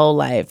relatives my whole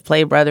life,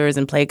 play brothers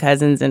and play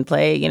cousins and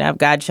play, I've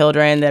got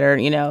children that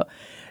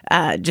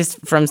are,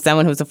 just from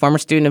someone who's a former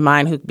student of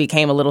mine who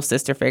became a little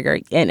sister figure.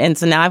 And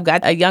so now I've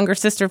got a younger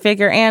sister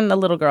figure and a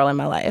little girl in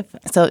my life.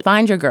 So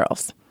find your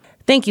girls.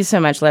 Thank you so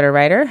much, letter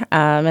writer,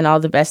 and all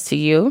the best to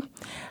you.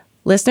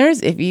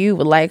 Listeners, if you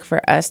would like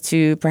for us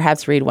to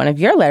perhaps read one of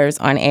your letters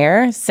on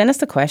air, send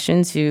us a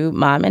question to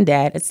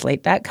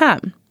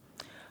momanddad@slate.com.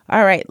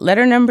 All right,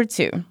 letter number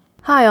 2.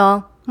 Hi,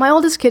 all. My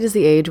oldest kid is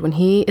the age when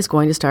he is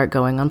going to start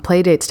going on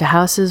play dates to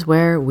houses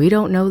where we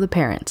don't know the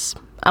parents.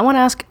 I want to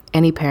ask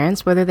any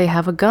parents whether they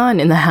have a gun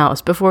in the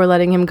house before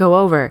letting him go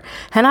over,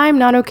 and I am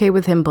not okay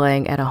with him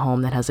playing at a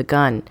home that has a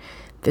gun.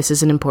 This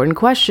is an important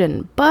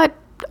question, but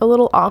a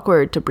little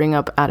awkward to bring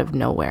up out of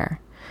nowhere.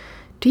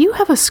 Do you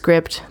have a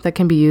script that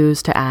can be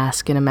used to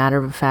ask in a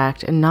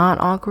matter-of-fact and not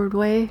awkward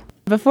way?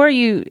 Before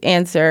you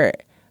answer,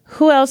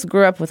 who else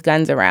grew up with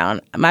guns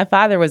around? My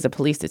father was a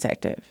police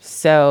detective.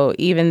 So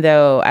even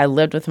though I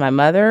lived with my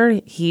mother,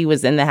 he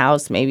was in the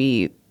house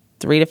maybe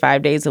 3 to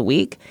 5 days a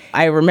week.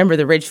 I remember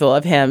the ritual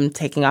of him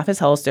taking off his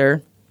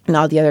holster and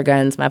all the other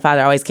guns. My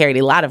father always carried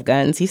a lot of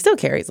guns. He still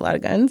carries a lot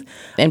of guns.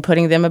 And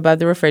putting them above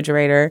the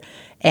refrigerator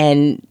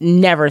and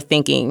never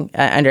thinking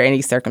under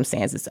any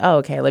circumstances, oh,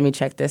 okay, let me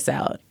check this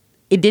out.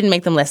 It didn't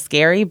make them less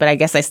scary, but I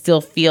guess I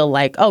still feel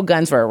like, oh,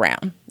 guns were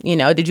around.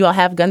 Did you all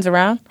have guns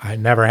around? I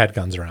never had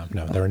guns around.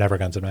 No, there were never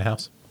guns in my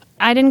house.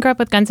 I didn't grow up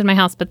with guns in my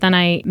house, but then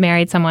I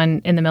married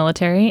someone in the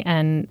military,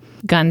 and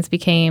guns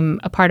became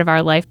a part of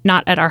our life,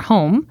 not at our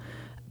home,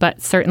 but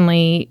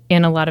certainly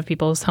in a lot of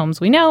people's homes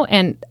we know,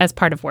 and as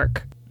part of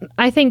work.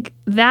 I think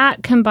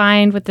that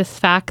combined with this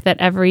fact that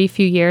every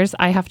few years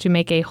I have to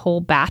make a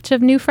whole batch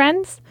of new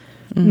friends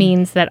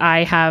means that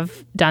I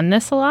have done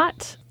this a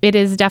lot. It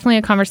is definitely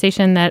a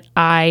conversation that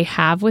I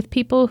have with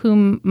people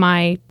whom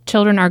my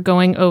children are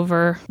going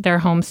over their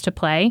homes to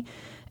play.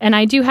 And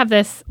I do have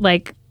this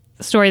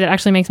story that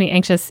actually makes me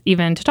anxious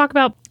even to talk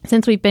about.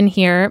 Since we've been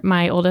here,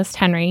 my oldest,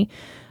 Henry,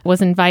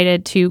 was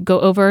invited to go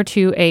over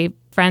to a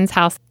friend's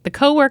house. The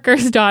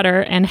coworker's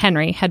daughter and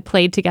Henry had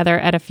played together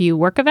at a few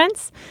work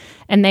events,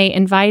 and they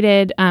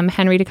invited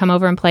Henry to come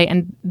over and play.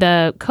 And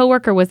the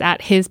coworker was at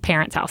his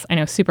parents' house. I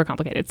know, super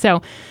complicated.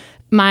 So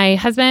my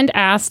husband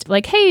asked,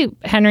 hey,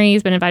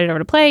 Henry's been invited over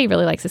to play. He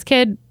really likes this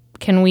kid.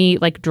 Can we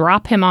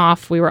drop him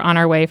off? We were on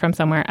our way from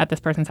somewhere at this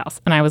person's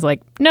house. And I was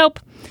like, nope,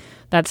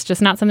 that's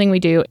just not something we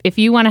do. If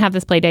you want to have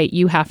this play date,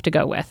 you have to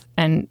go with.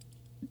 And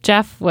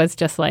Jeff was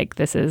just like,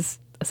 this is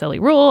a silly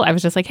rule. I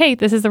was just like, hey,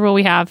 this is the rule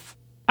we have.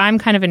 I'm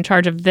kind of in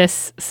charge of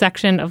this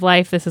section of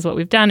life. This is what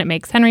we've done. It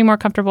makes Henry more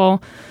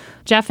comfortable.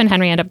 Jeff and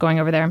Henry end up going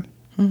over there.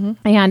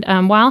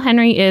 And while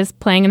Henry is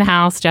playing in the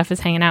house, Jeff is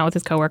hanging out with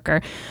his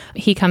coworker.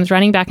 He comes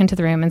running back into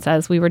the room and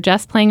says, we were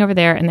just playing over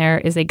there, and there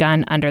is a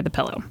gun under the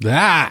pillow.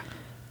 Ah!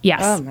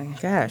 Yes. Oh, my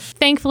gosh.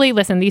 Thankfully,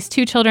 listen, these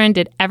two children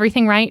did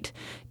everything right,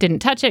 didn't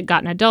touch it,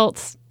 got an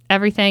adult,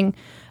 everything.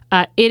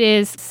 It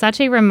is such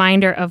a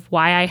reminder of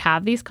why I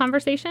have these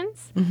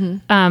conversations,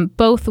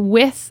 both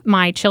with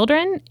my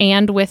children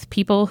and with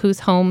people whose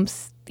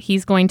homes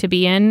he's going to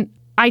be in.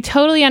 I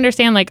totally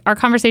understand, our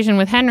conversation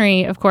with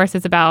Henry, of course,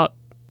 is about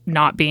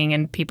not being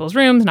in people's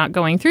rooms, not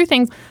going through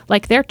things.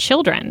 They're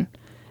children.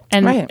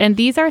 And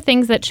these are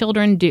things that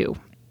children do.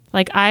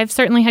 I've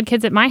certainly had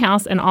kids at my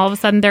house, and all of a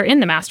sudden they're in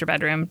the master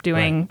bedroom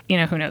doing,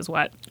 who knows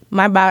what.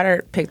 My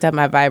daughter picked up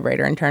my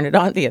vibrator and turned it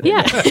on the other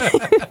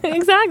day.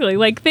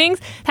 Exactly. Things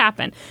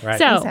happen. Right.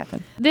 So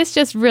this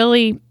just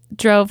really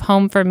drove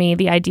home for me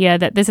the idea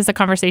that this is a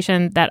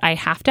conversation that I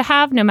have to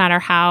have no matter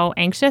how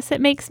anxious it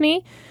makes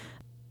me.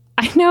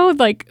 I know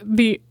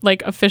the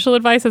official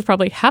advice is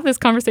probably have this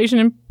conversation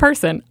in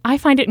person. I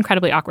find it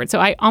incredibly awkward. So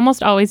I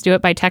almost always do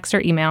it by text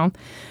or email.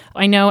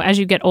 I know as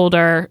you get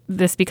older,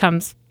 this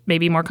becomes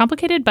maybe more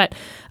complicated, but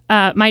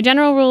my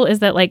general rule is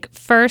that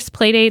first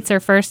play dates or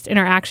first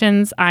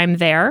interactions, I'm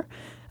there.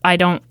 I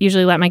don't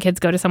usually let my kids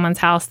go to someone's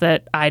house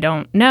that I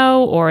don't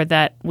know or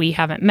that we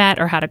haven't met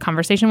or had a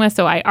conversation with.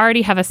 So I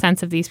already have a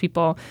sense of these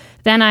people.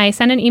 Then I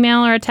send an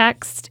email or a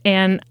text,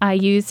 and I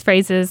use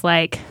phrases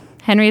like,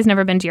 Henry has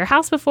never been to your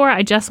house before.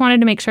 I just wanted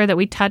to make sure that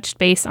we touched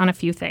base on a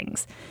few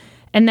things.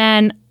 And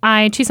then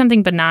I choose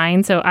something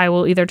benign. So I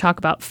will either talk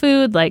about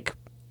food,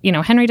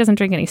 Henry doesn't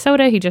drink any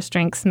soda. He just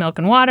drinks milk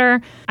and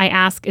water. I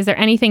ask, is there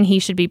anything he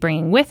should be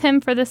bringing with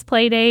him for this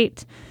play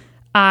date?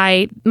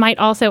 I might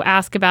also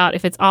ask about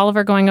if it's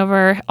Oliver going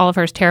over.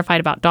 Oliver is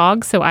terrified about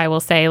dogs. So I will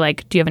say,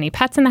 do you have any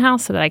pets in the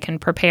house so that I can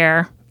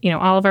prepare,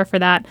 Oliver for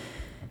that?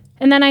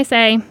 And then I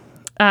say,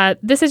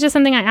 this is just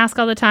something I ask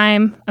all the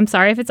time. I'm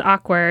sorry if it's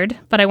awkward,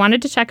 but I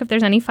wanted to check if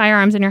there's any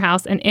firearms in your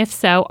house. And if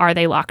so, are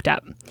they locked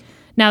up?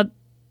 Now,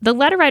 the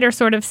letter writer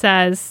sort of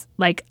says,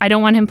 I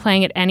don't want him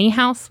playing at any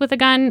house with a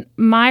gun.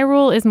 My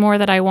rule is more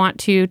that I want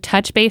to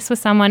touch base with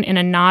someone in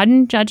a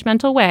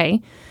non-judgmental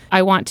way.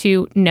 I want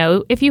to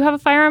know if you have a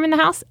firearm in the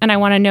house, and I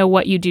want to know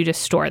what you do to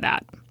store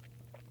that.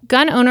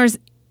 Gun owners,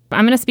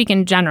 I'm going to speak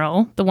in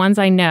general, the ones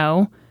I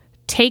know,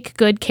 take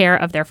good care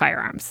of their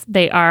firearms.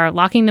 They are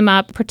locking them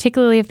up,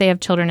 particularly if they have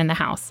children in the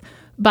house.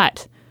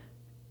 But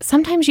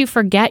sometimes you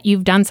forget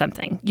you've done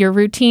something. Your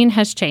routine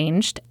has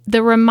changed.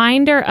 The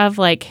reminder of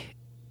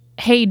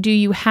hey, do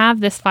you have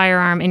this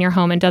firearm in your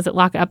home and does it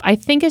lock up? I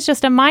think is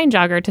just a mind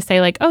jogger to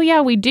say oh yeah,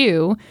 we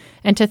do.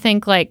 And to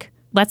think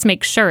let's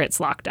make sure it's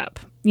locked up,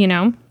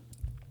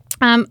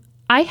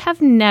 I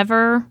have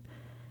never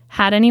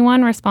had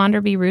anyone respond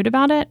or be rude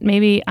about it.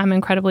 Maybe I'm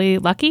incredibly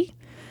lucky.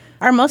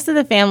 Are most of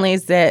the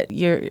families that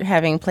you're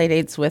having play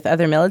dates with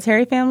other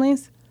military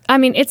families? I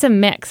mean, it's a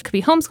mix. It could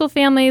be homeschool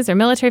families or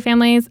military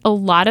families. A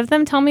lot of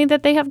them tell me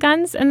that they have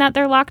guns and that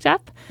they're locked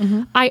up.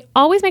 Mm-hmm. I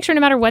always make sure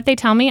no matter what they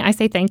tell me, I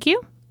say thank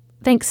you.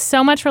 Thanks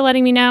so much for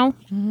letting me know.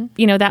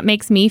 Mm-hmm. That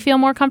makes me feel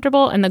more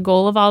comfortable. And the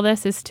goal of all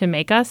this is to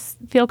make us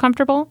feel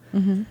comfortable.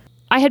 Mm-hmm.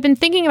 I had been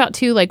thinking about,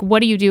 too, what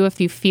do you do if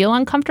you feel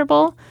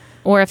uncomfortable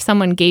or if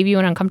someone gave you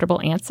an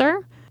uncomfortable answer?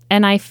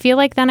 And I feel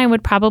then I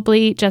would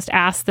probably just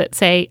ask that,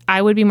 say,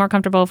 I would be more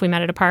comfortable if we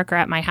met at a park or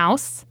at my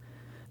house.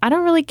 I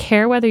don't really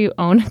care whether you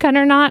own a gun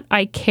or not.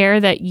 I care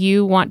that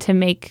you want to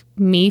make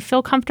me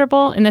feel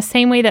comfortable in the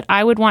same way that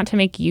I would want to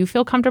make you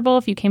feel comfortable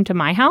if you came to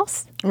my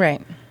house.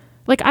 Right.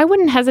 I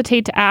wouldn't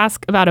hesitate to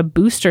ask about a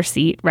booster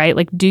seat, right?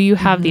 Do you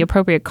have the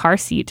appropriate car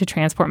seat to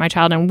transport my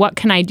child? And what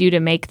can I do to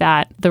make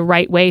that the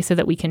right way so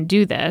that we can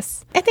do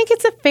this? I think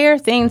it's a fair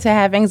thing to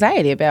have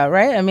anxiety about,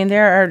 right? I mean,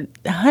 there are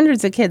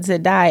hundreds of kids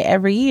that die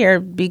every year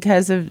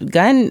because of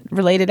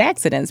gun-related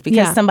accidents,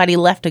 because somebody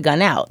left a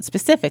gun out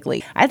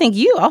specifically. I think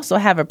you also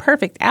have a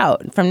perfect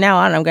out. From now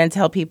on, I'm going to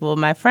tell people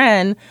my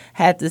friend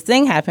had this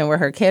thing happen where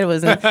her kid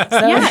was in. So,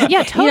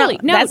 yeah, totally.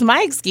 No, that's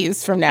my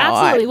excuse from now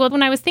on. Absolutely. Well,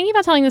 when I was thinking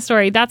about telling the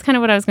story, that's kind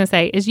of what I was going to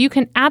say, is you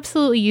can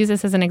absolutely use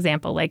this as an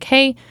example.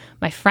 Hey,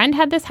 my friend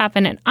had this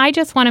happen, and I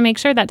just want to make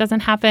sure that doesn't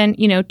happen,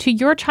 to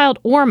your child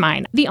or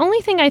mine. The only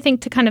thing I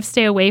think to kind of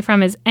stay away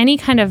from is any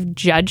kind of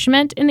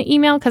judgment in the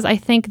email, because I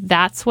think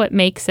that's what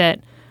makes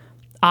it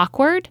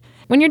awkward.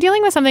 When you're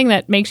dealing with something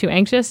that makes you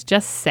anxious,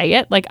 just say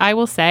it. I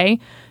will say,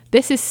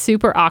 this is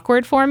super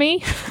awkward for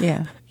me.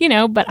 Yeah.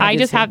 But I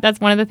just have, that's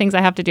one of the things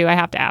I have to do. I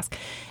have to ask.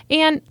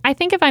 And I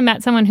think if I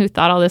met someone who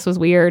thought all this was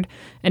weird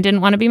and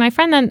didn't want to be my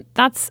friend, then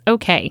that's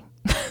okay.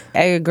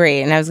 I agree.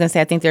 And I was going to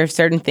say, I think there are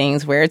certain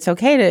things where it's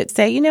okay to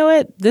say, you know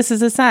what, this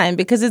is a sign,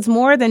 because it's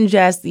more than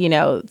just,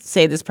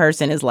 say this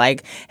person is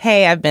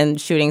hey, I've been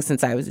shooting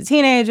since I was a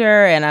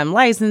teenager and I'm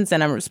licensed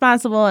and I'm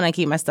responsible and I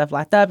keep my stuff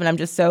locked up and I'm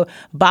just so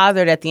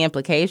bothered at the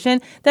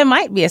implication. That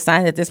might be a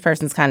sign that this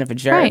person's kind of a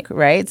jerk,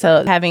 right?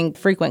 So having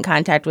frequent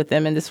contact with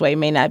them in this way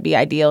may not be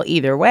ideal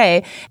either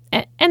way.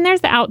 And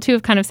there's the out too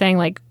of kind of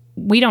saying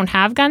we don't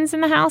have guns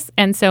in the house.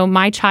 And so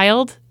my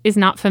child is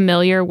not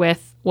familiar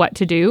with what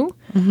to do.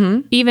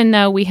 Mm-hmm. Even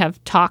though we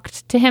have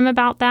talked to him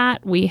about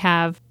that, we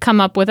have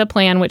come up with a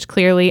plan, which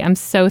clearly I'm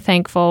so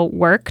thankful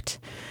worked.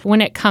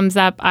 When it comes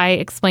up, I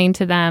explain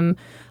to them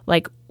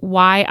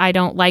why I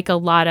don't like a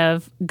lot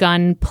of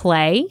gun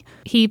play.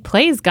 He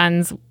plays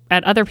guns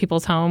at other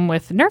people's home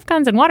with Nerf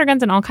guns and water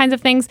guns and all kinds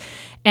of things.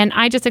 And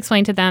I just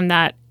explained to them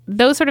that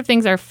those sort of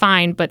things are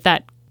fine, but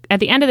that at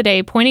the end of the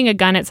day, pointing a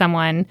gun at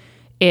someone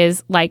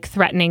is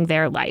threatening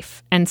their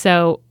life. And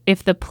so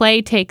if the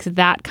play takes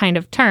that kind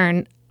of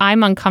turn,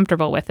 I'm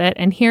uncomfortable with it.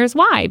 And here's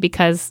why,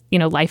 because,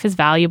 life is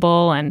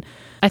valuable. And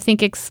I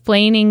think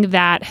explaining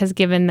that has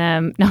given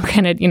them, now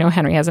granted,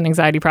 Henry has an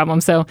anxiety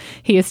problem, so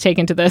he is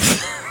taken to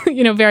this,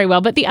 very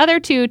well. But the other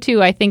two,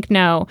 too, I think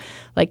know,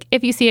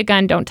 if you see a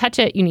gun, don't touch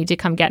it. You need to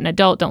come get an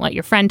adult. Don't let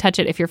your friend touch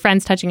it. If your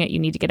friend's touching it, you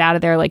need to get out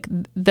of there.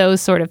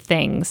 Those sort of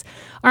things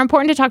are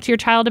important to talk to your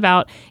child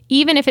about,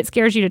 even if it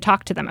scares you to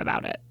talk to them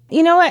about it.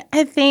 You know what?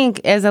 I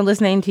think as I'm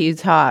listening to you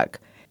talk,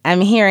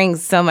 I'm hearing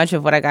so much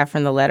of what I got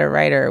from the letter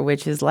writer,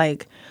 which is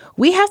like,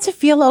 we have to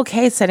feel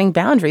okay setting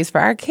boundaries for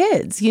our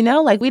kids, you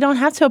know? Like, we don't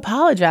have to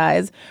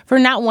apologize for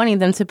not wanting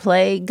them to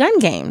play gun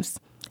games.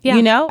 Yeah.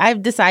 You know,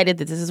 I've decided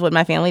that this is what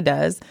my family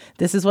does.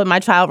 This is what my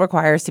child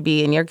requires to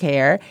be in your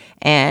care.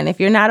 And if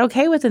you're not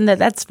okay with it,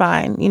 that's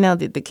fine. You know,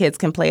 the kids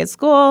can play at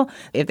school.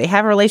 If they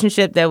have a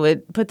relationship that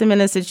would put them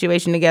in a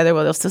situation together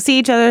where they'll still see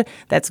each other,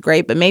 that's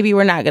great. But maybe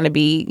we're not going to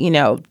be, you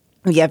know,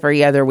 the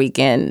every other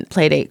weekend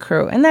playdate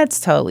crew. And that's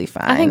totally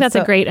fine. I think that's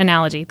a great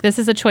analogy. This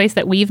is a choice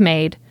that we've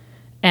made,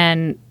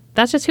 and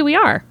that's just who we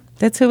are.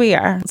 That's who we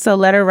are. So,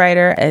 letter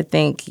writer, I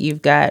think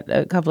you've got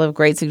a couple of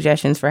great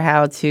suggestions for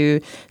how to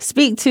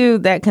speak to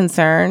that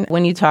concern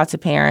when you talk to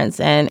parents.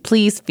 And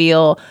please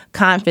feel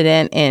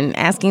confident in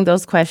asking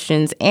those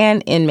questions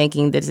and in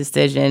making the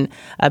decision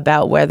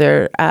about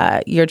whether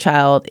your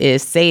child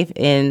is safe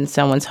in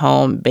someone's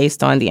home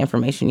based on the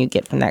information you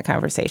get from that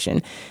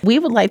conversation. We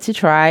would like to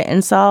try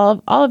and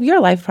solve all of your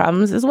life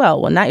problems as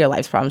well. Well, not your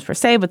life problems per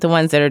se, but the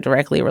ones that are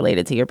directly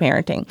related to your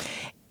parenting.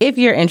 If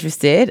you're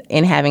interested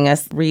in having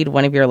us read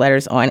one of your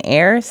letters on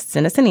air,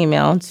 send us an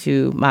email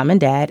to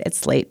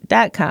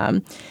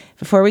momanddad@slate.com.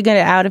 Before we get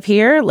out of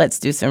here, let's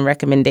do some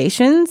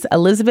recommendations.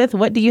 Elizabeth,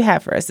 what do you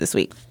have for us this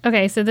week?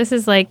 Okay, so this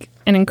is like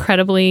an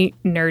incredibly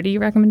nerdy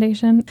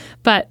recommendation,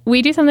 but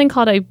we do something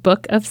called a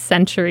Book of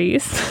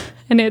Centuries,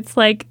 and it's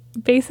like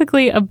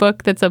basically a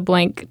book that's a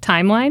blank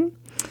timeline.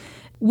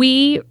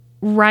 We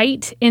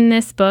write in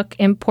this book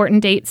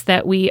important dates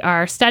that we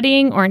are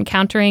studying or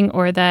encountering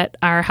or that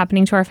are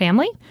happening to our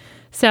family.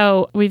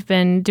 So we've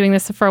been doing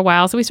this for a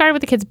while. So we started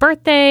with the kids'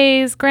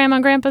 birthdays, grandma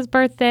and grandpa's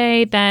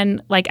birthday.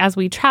 Then, like, as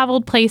we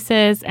traveled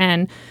places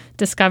and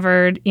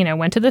discovered, you know,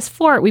 went to this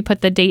fort, we put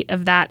the date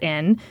of that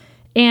in.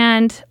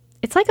 And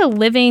it's like a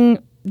living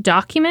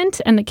document,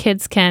 and the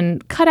kids can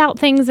cut out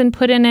things and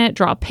put in it,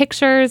 draw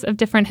pictures of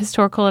different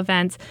historical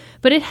events.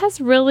 But it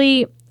has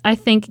really, I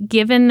think,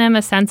 given them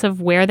a sense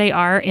of where they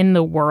are in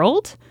the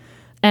world,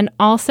 and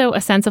also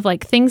a sense of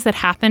like things that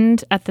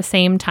happened at the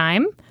same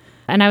time.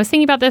 And I was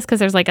thinking about this because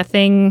there's like a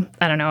thing,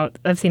 I don't know,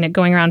 I've seen it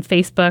going around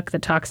Facebook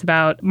that talks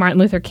about Martin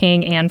Luther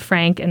King, Anne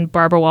Frank, and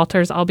Barbara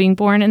Walters all being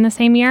born in the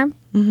same year.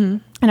 Mm-hmm.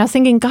 And I was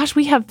thinking, gosh,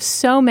 we have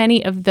so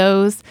many of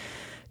those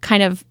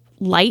kind of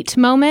light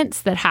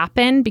moments that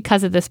happen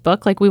because of this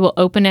book. Like, we will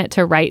open it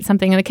to write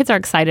something and the kids are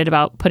excited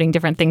about putting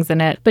different things in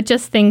it. But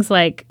just things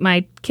like,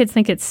 my kids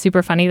think it's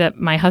super funny that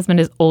my husband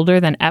is older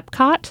than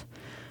Epcot.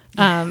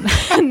 And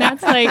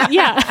that's like,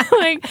 yeah,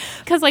 like,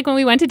 because like when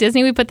we went to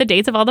Disney, we put the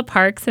dates of all the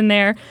parks in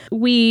there.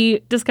 We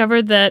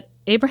discovered that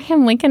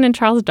Abraham Lincoln and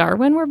Charles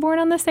Darwin were born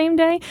on the same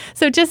day.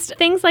 So just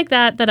things like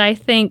that I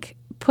think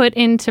put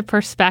into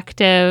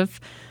perspective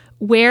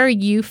where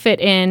you fit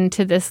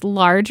into this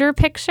larger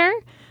picture.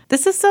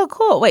 This is so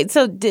cool. Wait,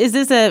 so is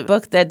this a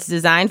book that's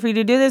designed for you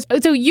to do this?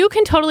 So you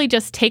can totally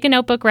just take a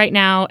notebook right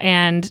now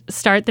and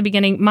start the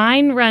beginning.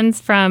 Mine runs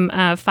from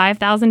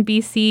 5000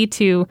 BC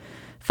to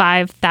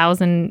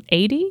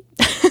 5080.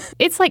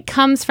 It's like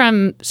comes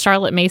from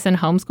Charlotte Mason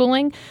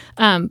homeschooling.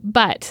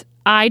 But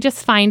I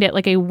just find it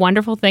like a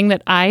wonderful thing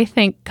that I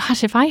think,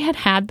 gosh, if I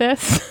had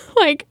this,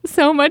 like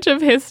so much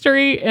of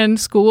history in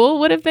school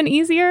would have been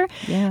easier.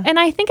 Yeah. And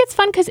I think it's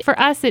fun because for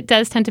us, it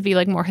does tend to be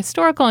like more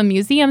historical and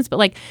museums. But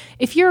like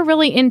if you're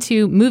really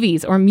into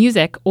movies or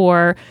music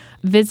or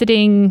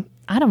visiting,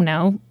 I don't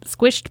know,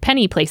 squished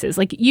penny places,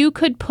 like you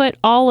could put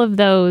all of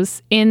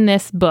those in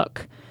this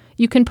book.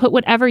 You can put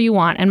whatever you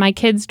want. And my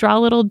kids draw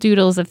little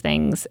doodles of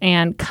things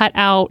and cut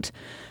out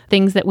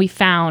things that we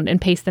found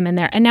and paste them in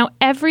there. And now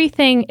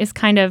everything is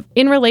kind of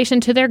in relation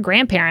to their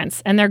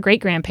grandparents and their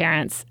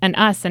great-grandparents and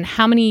us and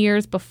how many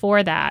years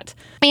before that.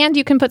 And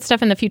you can put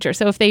stuff in the future.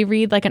 So if they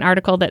read like an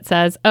article that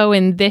says, oh,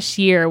 in this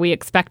year we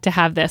expect to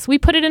have this, we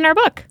put it in our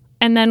book.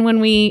 And then when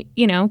we,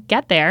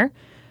 get there,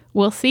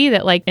 we'll see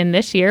that like in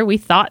this year we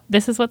thought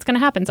this is what's going to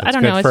happen. So it's I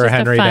don't know. It's good for just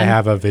Henry to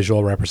have a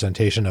visual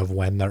representation of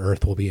when the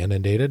Earth will be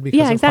inundated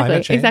because of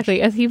climate change.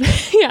 Exactly. As he,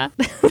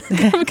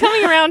 I'm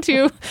coming around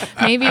to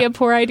maybe a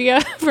poor idea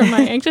for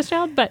my anxious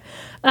child, but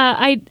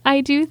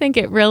I do think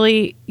it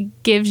really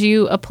gives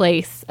you a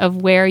place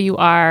of where you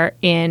are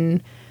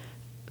in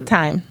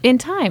time.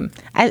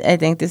 I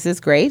think this is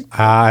great.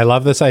 I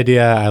love this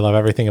idea. I love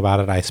everything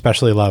about it. I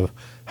especially love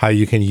how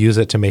you can use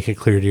it to make it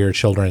clear to your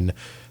children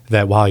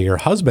that while your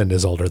husband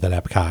is older than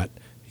Epcot,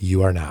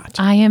 you are not.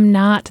 I am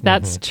not.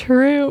 That's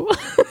true.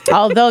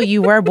 Although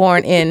you were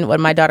born in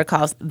what my daughter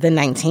calls the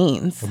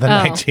 19s. The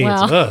 19s.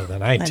 Well. Ugh, the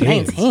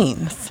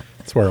 19s.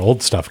 That's where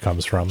old stuff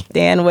comes from.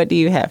 Dan, what do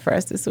you have for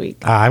us this week?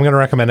 I'm going to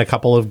recommend a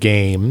couple of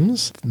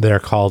games. They're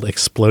called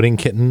Exploding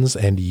Kittens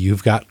and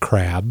You've Got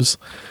Crabs.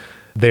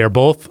 They are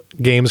both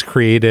games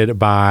created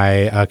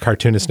by a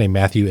cartoonist named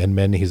Matthew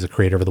Inman. He's the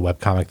creator of the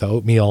webcomic The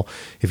Oatmeal.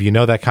 If you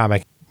know that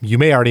comic, you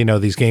may already know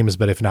these games,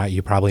 but if not,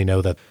 you probably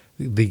know that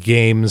The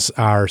games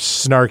are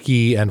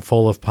snarky and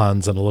full of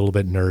puns and a little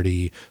bit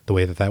nerdy, the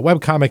way that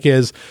webcomic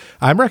is.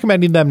 I'm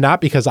recommending them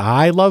not because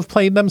I love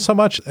playing them so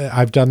much.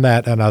 I've done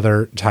that at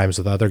other times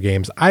with other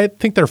games. I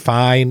think they're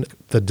fine.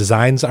 The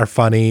designs are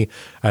funny.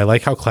 I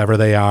like how clever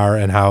they are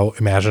and how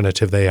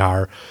imaginative they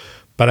are.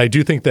 But I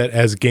do think that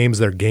as games,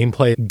 their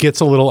gameplay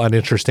gets a little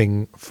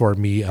uninteresting for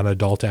me, an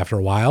adult, after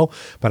a while.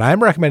 But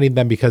I'm recommending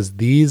them because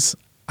these,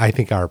 I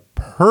think, are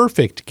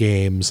perfect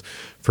games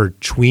for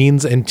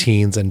tweens and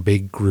teens and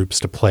big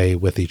groups to play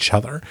with each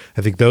other.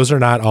 I think those are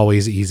not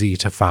always easy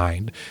to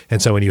find.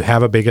 And so when you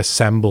have a big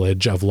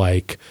assemblage of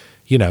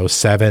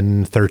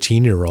 7,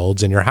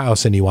 13-year-olds in your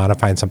house and you want to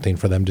find something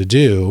for them to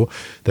do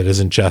that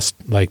isn't just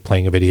like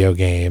playing a video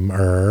game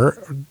or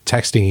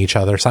texting each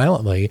other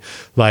silently,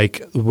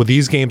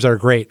 these games are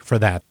great for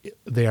that.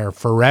 They are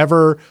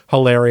forever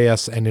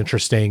hilarious and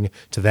interesting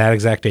to that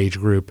exact age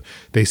group.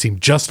 They seem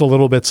just a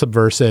little bit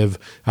subversive,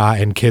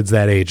 and kids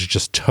that age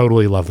just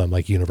totally love them,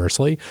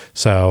 universally.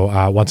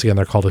 So once again,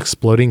 they're called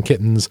Exploding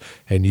Kittens,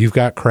 and You've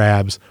Got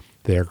Crabs.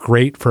 They're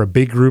great for a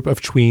big group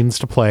of tweens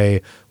to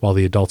play while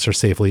the adults are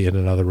safely in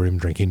another room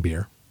drinking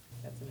beer.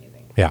 That's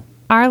amazing. Yeah.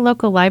 Our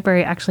local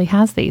library actually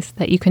has these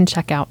that you can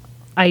check out.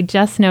 I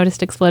just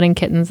noticed Exploding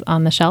Kittens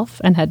on the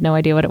shelf and had no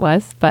idea what it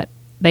was, but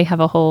they have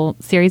a whole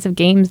series of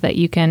games that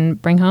you can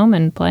bring home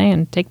and play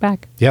and take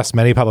back. Yes,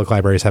 many public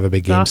libraries have a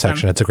big game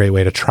section. It's a great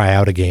way to try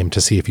out a game to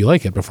see if you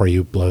like it before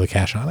you blow the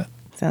cash on it.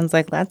 Sounds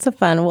like lots of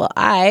fun. Well,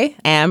 I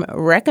am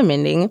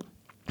recommending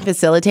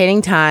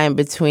facilitating time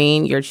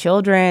between your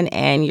children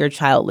and your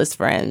childless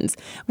friends,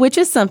 which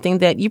is something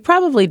that you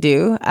probably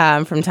do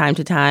from time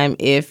to time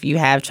if you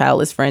have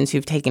childless friends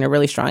who've taken a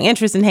really strong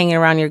interest in hanging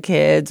around your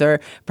kids, or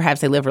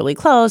perhaps they live really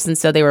close and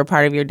so they were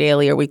part of your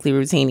daily or weekly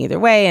routine either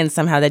way, and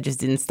somehow that just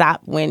didn't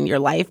stop when your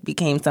life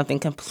became something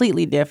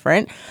completely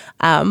different.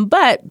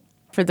 But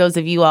for those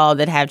of you all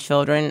that have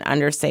children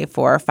under, say,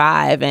 4 or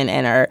 5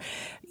 and are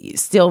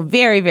still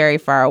very, very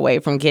far away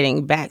from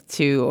getting back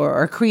to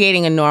or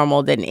creating a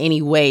normal that in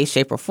any way,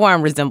 shape, or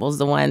form resembles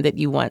the one that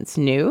you once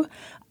knew,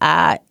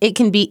 it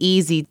can be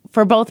easy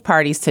for both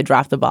parties to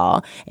drop the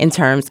ball in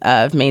terms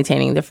of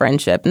maintaining the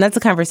friendship. And that's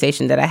a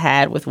conversation that I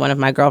had with one of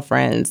my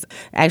girlfriends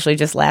actually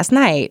just last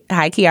night.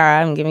 Hi,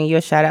 Kiara. I'm giving you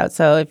a shout out.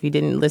 So if you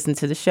didn't listen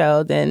to the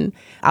show, then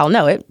I'll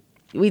know it.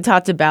 We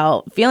talked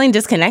about feeling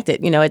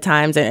disconnected, at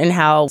times, and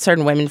how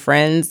certain women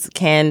friends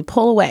can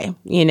pull away,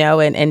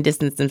 and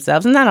distance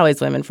themselves. And not always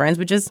women friends,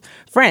 but just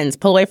friends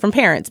pull away from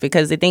parents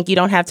because they think you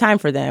don't have time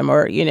for them,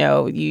 or,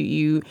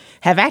 you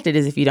have acted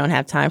as if you don't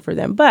have time for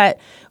them. But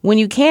when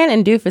you can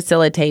and do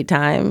facilitate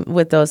time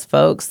with those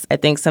folks, I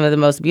think some of the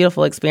most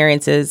beautiful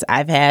experiences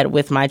I've had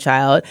with my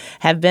child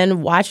have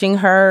been watching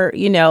her,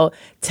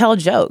 tell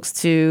jokes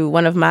to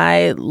one of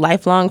my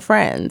lifelong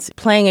friends,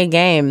 playing a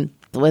game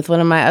with one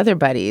of my other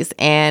buddies.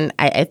 And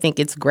I think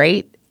it's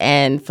great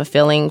and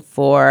fulfilling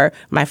for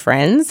my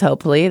friends.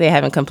 Hopefully they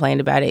haven't complained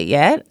about it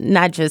yet.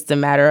 Not just a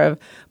matter of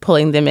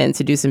pulling them in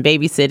to do some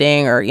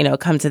babysitting or,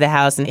 come to the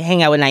house and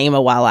hang out with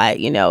Naima while I,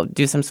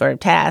 do some sort of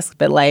task.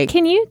 But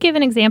can you give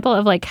an example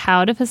of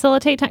how to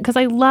facilitate time? Because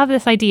I love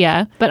this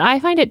idea, but I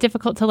find it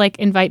difficult to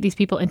invite these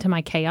people into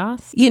my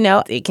chaos.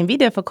 It can be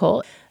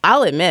difficult.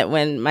 I'll admit,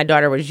 when my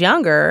daughter was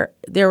younger,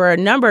 there were a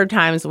number of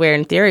times where,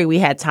 in theory, we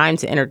had time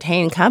to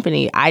entertain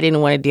company. I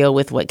didn't want to deal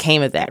with what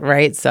came of that,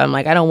 right? So I'm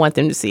I don't want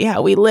them to see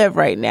how we live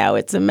right now.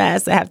 It's a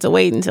mess. I have to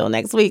wait until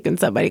next week and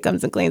somebody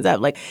comes and cleans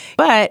up.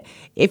 But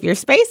if your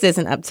space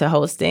isn't up to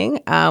hosting,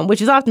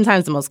 which is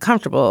oftentimes the most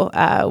comfortable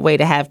way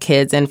to have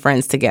kids and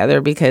friends together,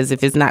 because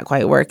if it's not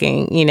quite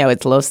working,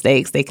 it's low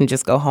stakes. They can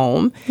just go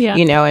home,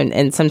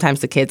 and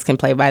sometimes the kids can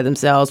play by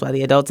themselves while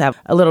the adults have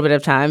a little bit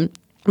of time.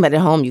 But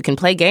at home, you can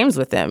play games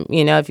with them.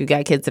 If you've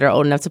got kids that are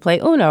old enough to play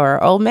Uno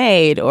or Old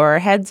Maid or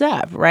Heads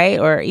Up, right?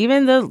 Or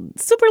even the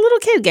super little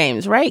kid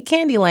games, right?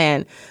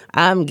 Candyland.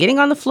 Getting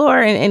on the floor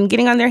and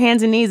getting on their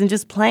hands and knees and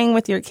just playing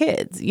with your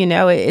kids.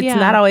 It's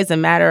not always a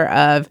matter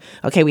of,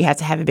 okay, we have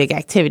to have a big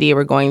activity, or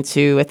we're going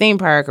to a theme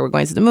park, or we're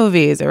going to the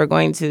movies, or we're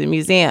going to the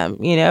museum,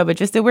 but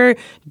just that we're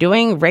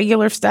doing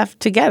regular stuff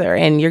together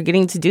and you're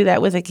getting to do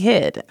that with a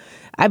kid.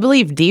 I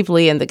believe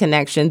deeply in the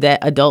connection that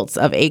adults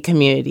of a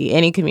community,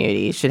 any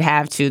community, should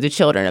have to the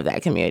children of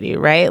that community,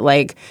 right?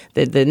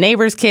 The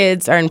neighbors'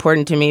 kids are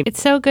important to me.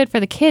 It's so good for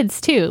the kids,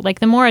 too.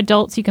 The more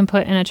adults you can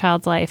put in a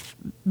child's life,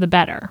 the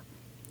better.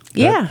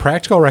 Yeah. The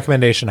practical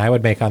recommendation I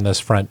would make on this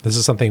front, this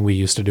is something we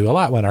used to do a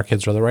lot when our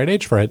kids were the right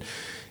age for it,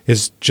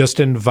 is just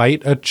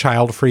invite a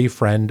child-free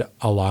friend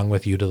along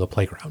with you to the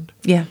playground.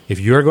 Yeah. If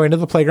you're going to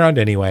the playground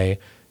anyway,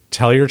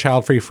 tell your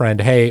child-free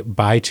friend, hey,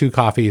 buy 2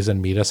 coffees and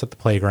meet us at the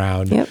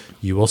playground. Yep.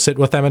 You will sit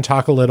with them and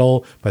talk a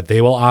little, but they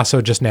will also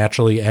just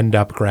naturally end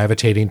up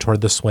gravitating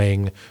toward the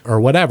swing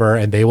or whatever,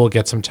 and they will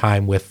get some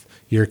time with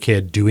your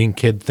kid doing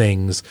kid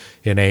things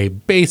in a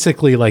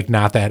basically like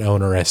not that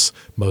onerous,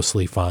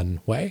 mostly fun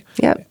way.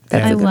 Yep.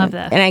 That's I a good love one.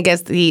 that. And I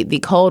guess the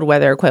cold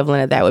weather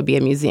equivalent of that would be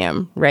a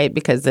museum, right?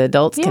 Because the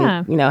adults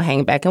Yeah. can,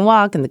 hang back and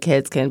walk, and the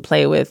kids can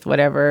play with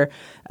whatever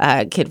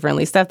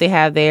kid-friendly stuff they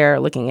have there,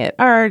 looking at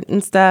art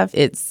and stuff.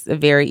 It's a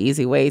very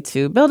easy way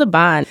to build a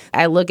bond.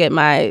 I look at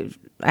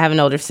I have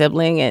an older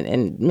sibling,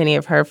 and many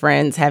of her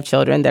friends have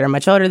children that are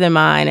much older than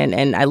mine.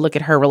 And I look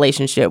at her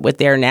relationship with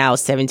their now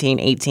 17,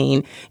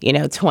 18,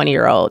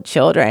 20-year-old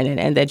children,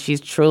 and that she's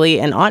truly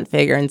an aunt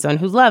figure and someone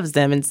who loves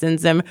them and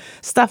sends them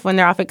stuff when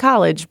they're off at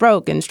college,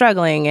 broke and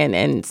struggling,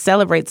 and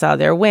celebrates all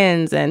their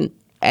wins. And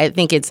I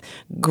think it's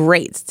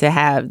great to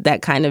have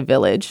that kind of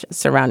village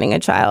surrounding a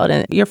child,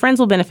 and your friends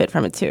will benefit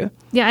from it too.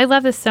 Yeah, I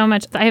love this so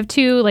much. I have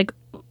two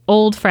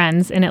old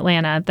friends in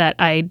Atlanta that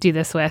I do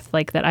this with,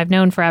 that I've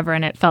known forever,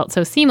 and it felt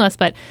so seamless.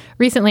 But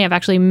recently I've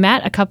actually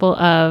met a couple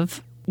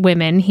of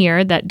women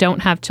here that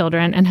don't have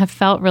children and have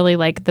felt really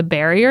the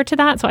barrier to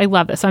that. So I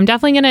love this. So I'm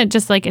definitely going to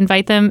just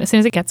invite them as soon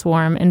as it gets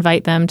warm,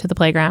 invite them to the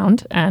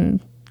playground and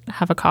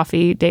have a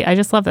coffee date. I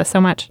just love this so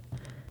much.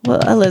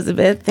 Well,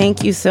 Elizabeth,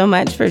 thank you so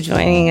much for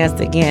joining us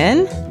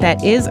again.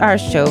 That is our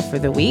show for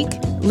the week.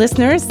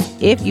 Listeners,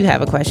 if you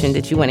have a question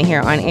that you want to hear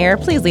on air,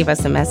 please leave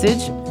us a message,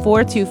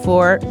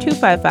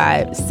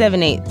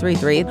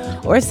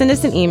 424-255-7833, or send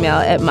us an email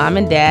at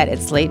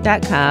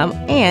momanddad@slate.com,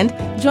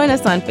 and join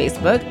us on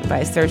Facebook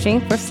by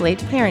searching for Slate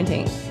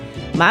Parenting.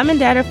 Mom and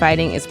Dad Are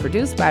Fighting is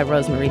produced by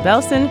Rosemary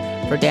Belson.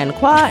 For Dan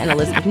Qua and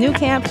Elizabeth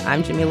Newcamp,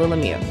 I'm Jamila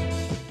Lemieux.